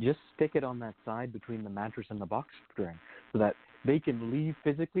 just stick it on that side between the mattress and the box spring so that they can leave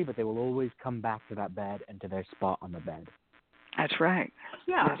physically, but they will always come back to that bed and to their spot on the bed. That's right.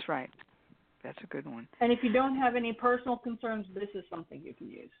 Yeah. That's right. That's a good one. And if you don't have any personal concerns, this is something you can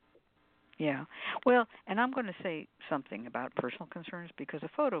use. Yeah. Well, and I'm going to say something about personal concerns because a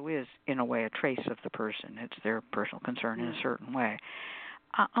photo is, in a way, a trace of the person. It's their personal concern in a certain way.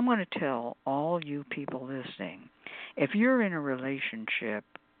 I'm going to tell all you people listening, if you're in a relationship,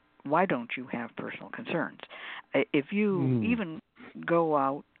 why don't you have personal concerns? If you even go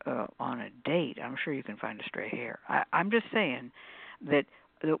out on a date, I'm sure you can find a stray hair. I'm just saying that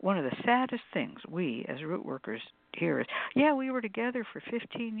one of the saddest things we as root workers hear is, yeah, we were together for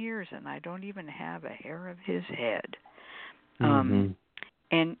 15 years and I don't even have a hair of his head.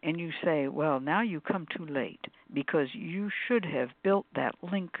 And you say, well, now you come too late because you should have built that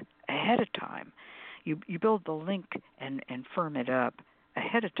link ahead of time. You build the link and firm it up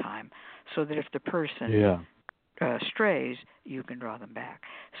ahead of time so that if the person strays, you can draw them back.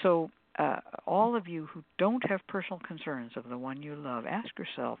 So all of you who don't have personal concerns of the one you love, ask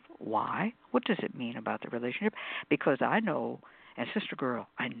yourself, why? What does it mean about the relationship? Because I know, and Sister Girl,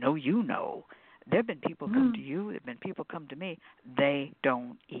 I know you know, there have been people come to you, there have been people come to me, they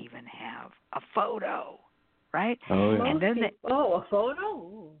don't even have a photo, right? Oh, yeah. And then a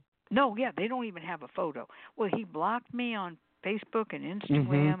photo? No, yeah, they don't even have a photo. Well, he blocked me on Facebook and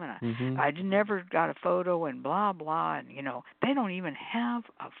Instagram, and I never got a photo, and blah blah, and they don't even have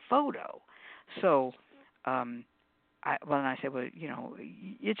a photo. So, I said, well,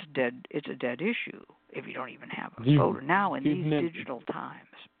 it's dead. It's a dead issue if you don't even have a photo now in these digital times.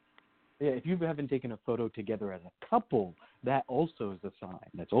 Yeah, if you haven't taken a photo together as a couple, that also is a sign.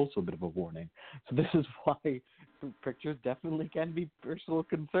 That's also a bit of a warning. So this is why pictures definitely can be personal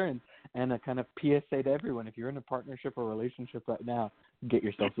concerns. And a kind of PSA to everyone, if you're in a partnership or relationship right now, get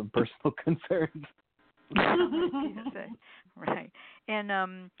yourself some personal concerns. PSA, right. And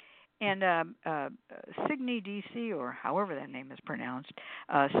Signe DC, or however that name is pronounced,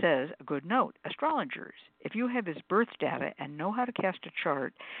 says, a good note, astrologers, if you have his birth data and know how to cast a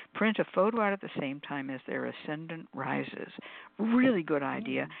chart, print a photo out at the same time as their ascendant rises. Really good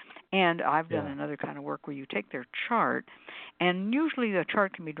idea. And I've done another kind of work where you take their chart, and usually the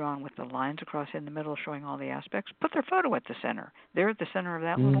chart can be drawn with the lines across in the middle showing all the aspects. Put their photo at the center. They're at the center of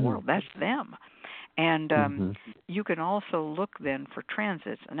that little world. That's them. And you can also look then for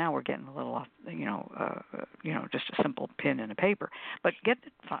transits. And now we're getting a little off, just a simple pen and a paper. But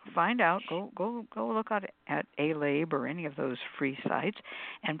find out. Go look at A-Lab or any of those free sites,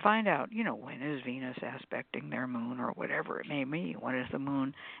 and find out. When is Venus aspecting their moon or whatever it may be. When is the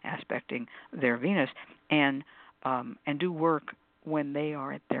moon aspecting their Venus? And do work when they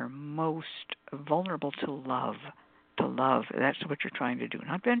are at their most vulnerable to love. To love. That's what you're trying to do.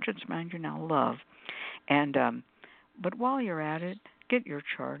 Not vengeance, mind you. Now love. And but while you're at it, get your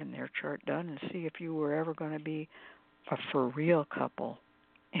chart and their chart done and see if you were ever going to be a for real couple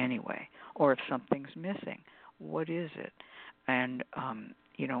anyway, or if something's missing. What is it? And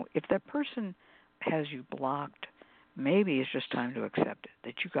if that person has you blocked, maybe it's just time to accept it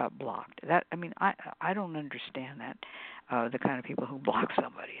that you got blocked. I don't understand that. The kind of people who block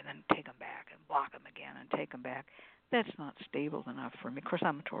somebody and then take them back and block them again and take them back. That's not stable enough for me. Of course,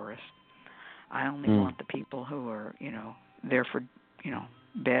 I'm a Taurus. I only want the people who are, there for,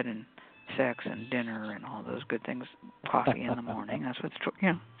 bed and sex and dinner and all those good things, coffee in the morning. That's what's,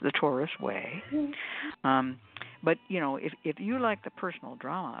 the Taurus way. But, if you like the personal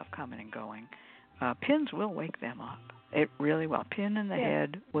drama of coming and going, pins will wake them up. It really will. Pin in the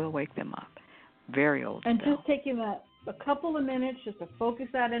head will wake them up. Very old. And still. just taking a couple of minutes just to focus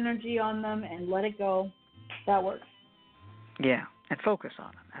that energy on them and let it go, that works. Yeah, and focus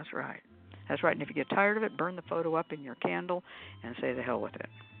on them. That's right. That's right. And if you get tired of it, burn the photo up in your candle and say the hell with it.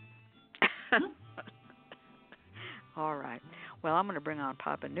 All right. Well, I'm going to bring on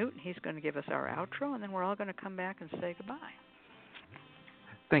Papa Newt, and he's going to give us our outro, and then we're all going to come back and say goodbye.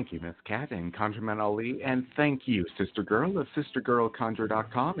 Thank you, Miss Cat and ConjureMan Ali, and thank you, Sister Girl of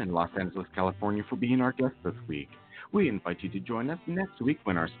SisterGirlConjure.com in Los Angeles, California, for being our guest this week. We invite you to join us next week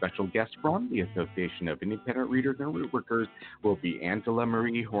when our special guest from the Association of Independent Readers and Rootworkers will be Angela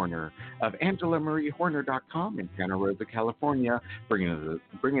Marie Horner of AngelaMarieHorner.com in Santa Rosa, California,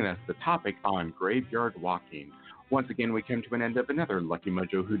 bringing us the topic on graveyard walking. Once again, we come to an end of another Lucky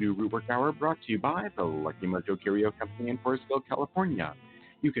Mojo Hoodoo Rootwork Hour brought to you by the Lucky Mojo Curio Company in Forestville, California.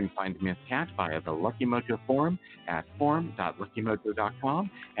 You can find Miss Cat via the Lucky Mojo forum at forum.luckymojo.com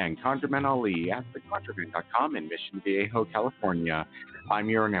and ConjureMan Ali at theconjureman.com in Mission Viejo, California. I'm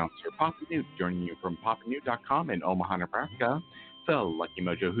your announcer, Papa Newt, joining you from papanewt.com in Omaha, Nebraska. The Lucky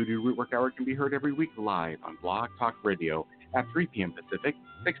Mojo Hoodoo Rootwork Hour can be heard every week live on Blog Talk Radio at 3 p.m. Pacific,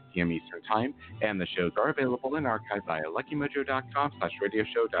 6 p.m. Eastern Time, and the shows are available in archive via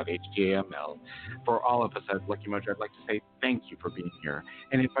luckymojo.com/radioshow.html. For all of us at Lucky Mojo, I'd like to say thank you for being here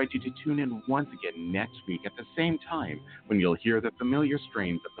and invite you to tune in once again next week at the same time when you'll hear the familiar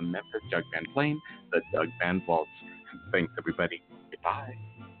strains of the Memphis Jug Band playing the Jug Band Waltz. Thanks, everybody. Goodbye.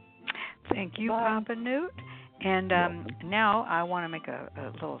 Thank you, Papa Newt. And now I want to make a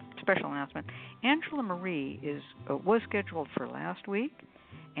little special announcement. Angela Marie was scheduled for last week,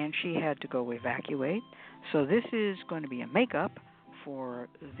 and she had to go evacuate. So this is going to be a makeup for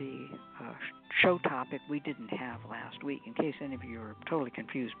the show topic we didn't have last week, in case any of you are totally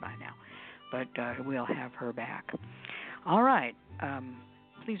confused by now. But we'll have her back. All right.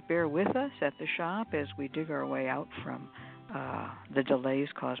 Please bear with us at the shop as we dig our way out from the delays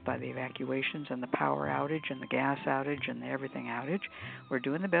caused by the evacuations and the power outage and the gas outage and the everything outage. We're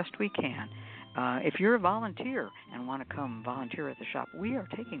doing the best we can. If you're a volunteer and want to come volunteer at the shop, we are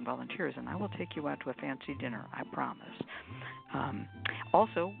taking volunteers, and I will take you out to a fancy dinner, I promise.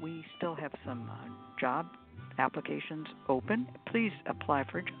 Also, we still have some job applications open. Please apply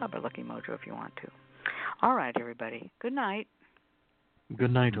for a job at Lucky Mojo if you want to. All right, everybody. Good night.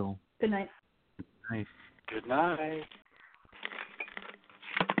 Good night, all. Good night. Good night. Good night.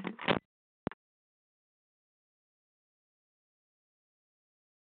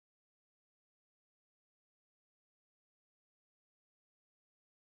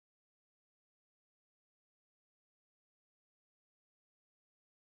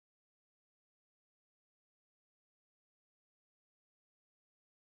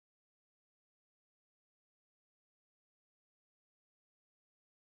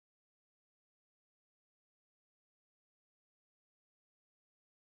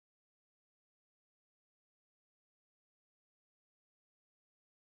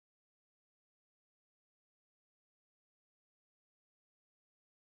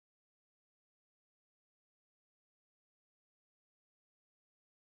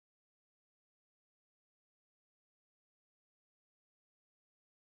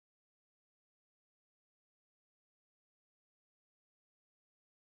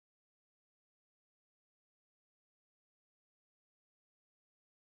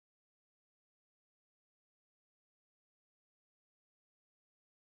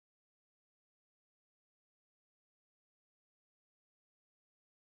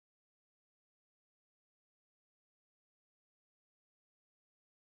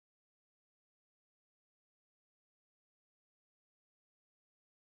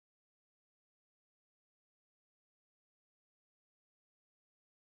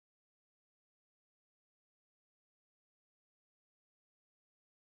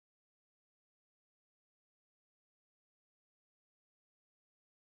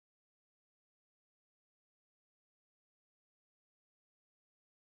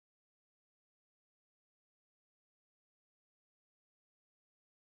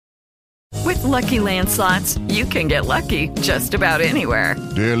 With Lucky Land Slots, you can get lucky just about anywhere.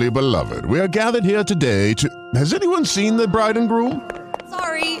 Dearly beloved, we are gathered here today to... Has anyone seen the bride and groom?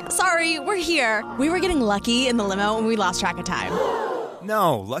 Sorry, we're here. We were getting lucky in the limo and we lost track of time.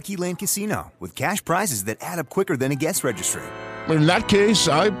 No, Lucky Land Casino, with cash prizes that add up quicker than a guest registry. In that case,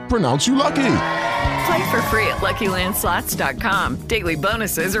 I pronounce you lucky. Play for free at LuckyLandSlots.com. Daily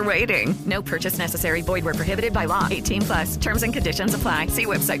bonuses are waiting. No purchase necessary. Void where prohibited by law. 18+. Terms and conditions apply. See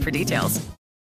website for details.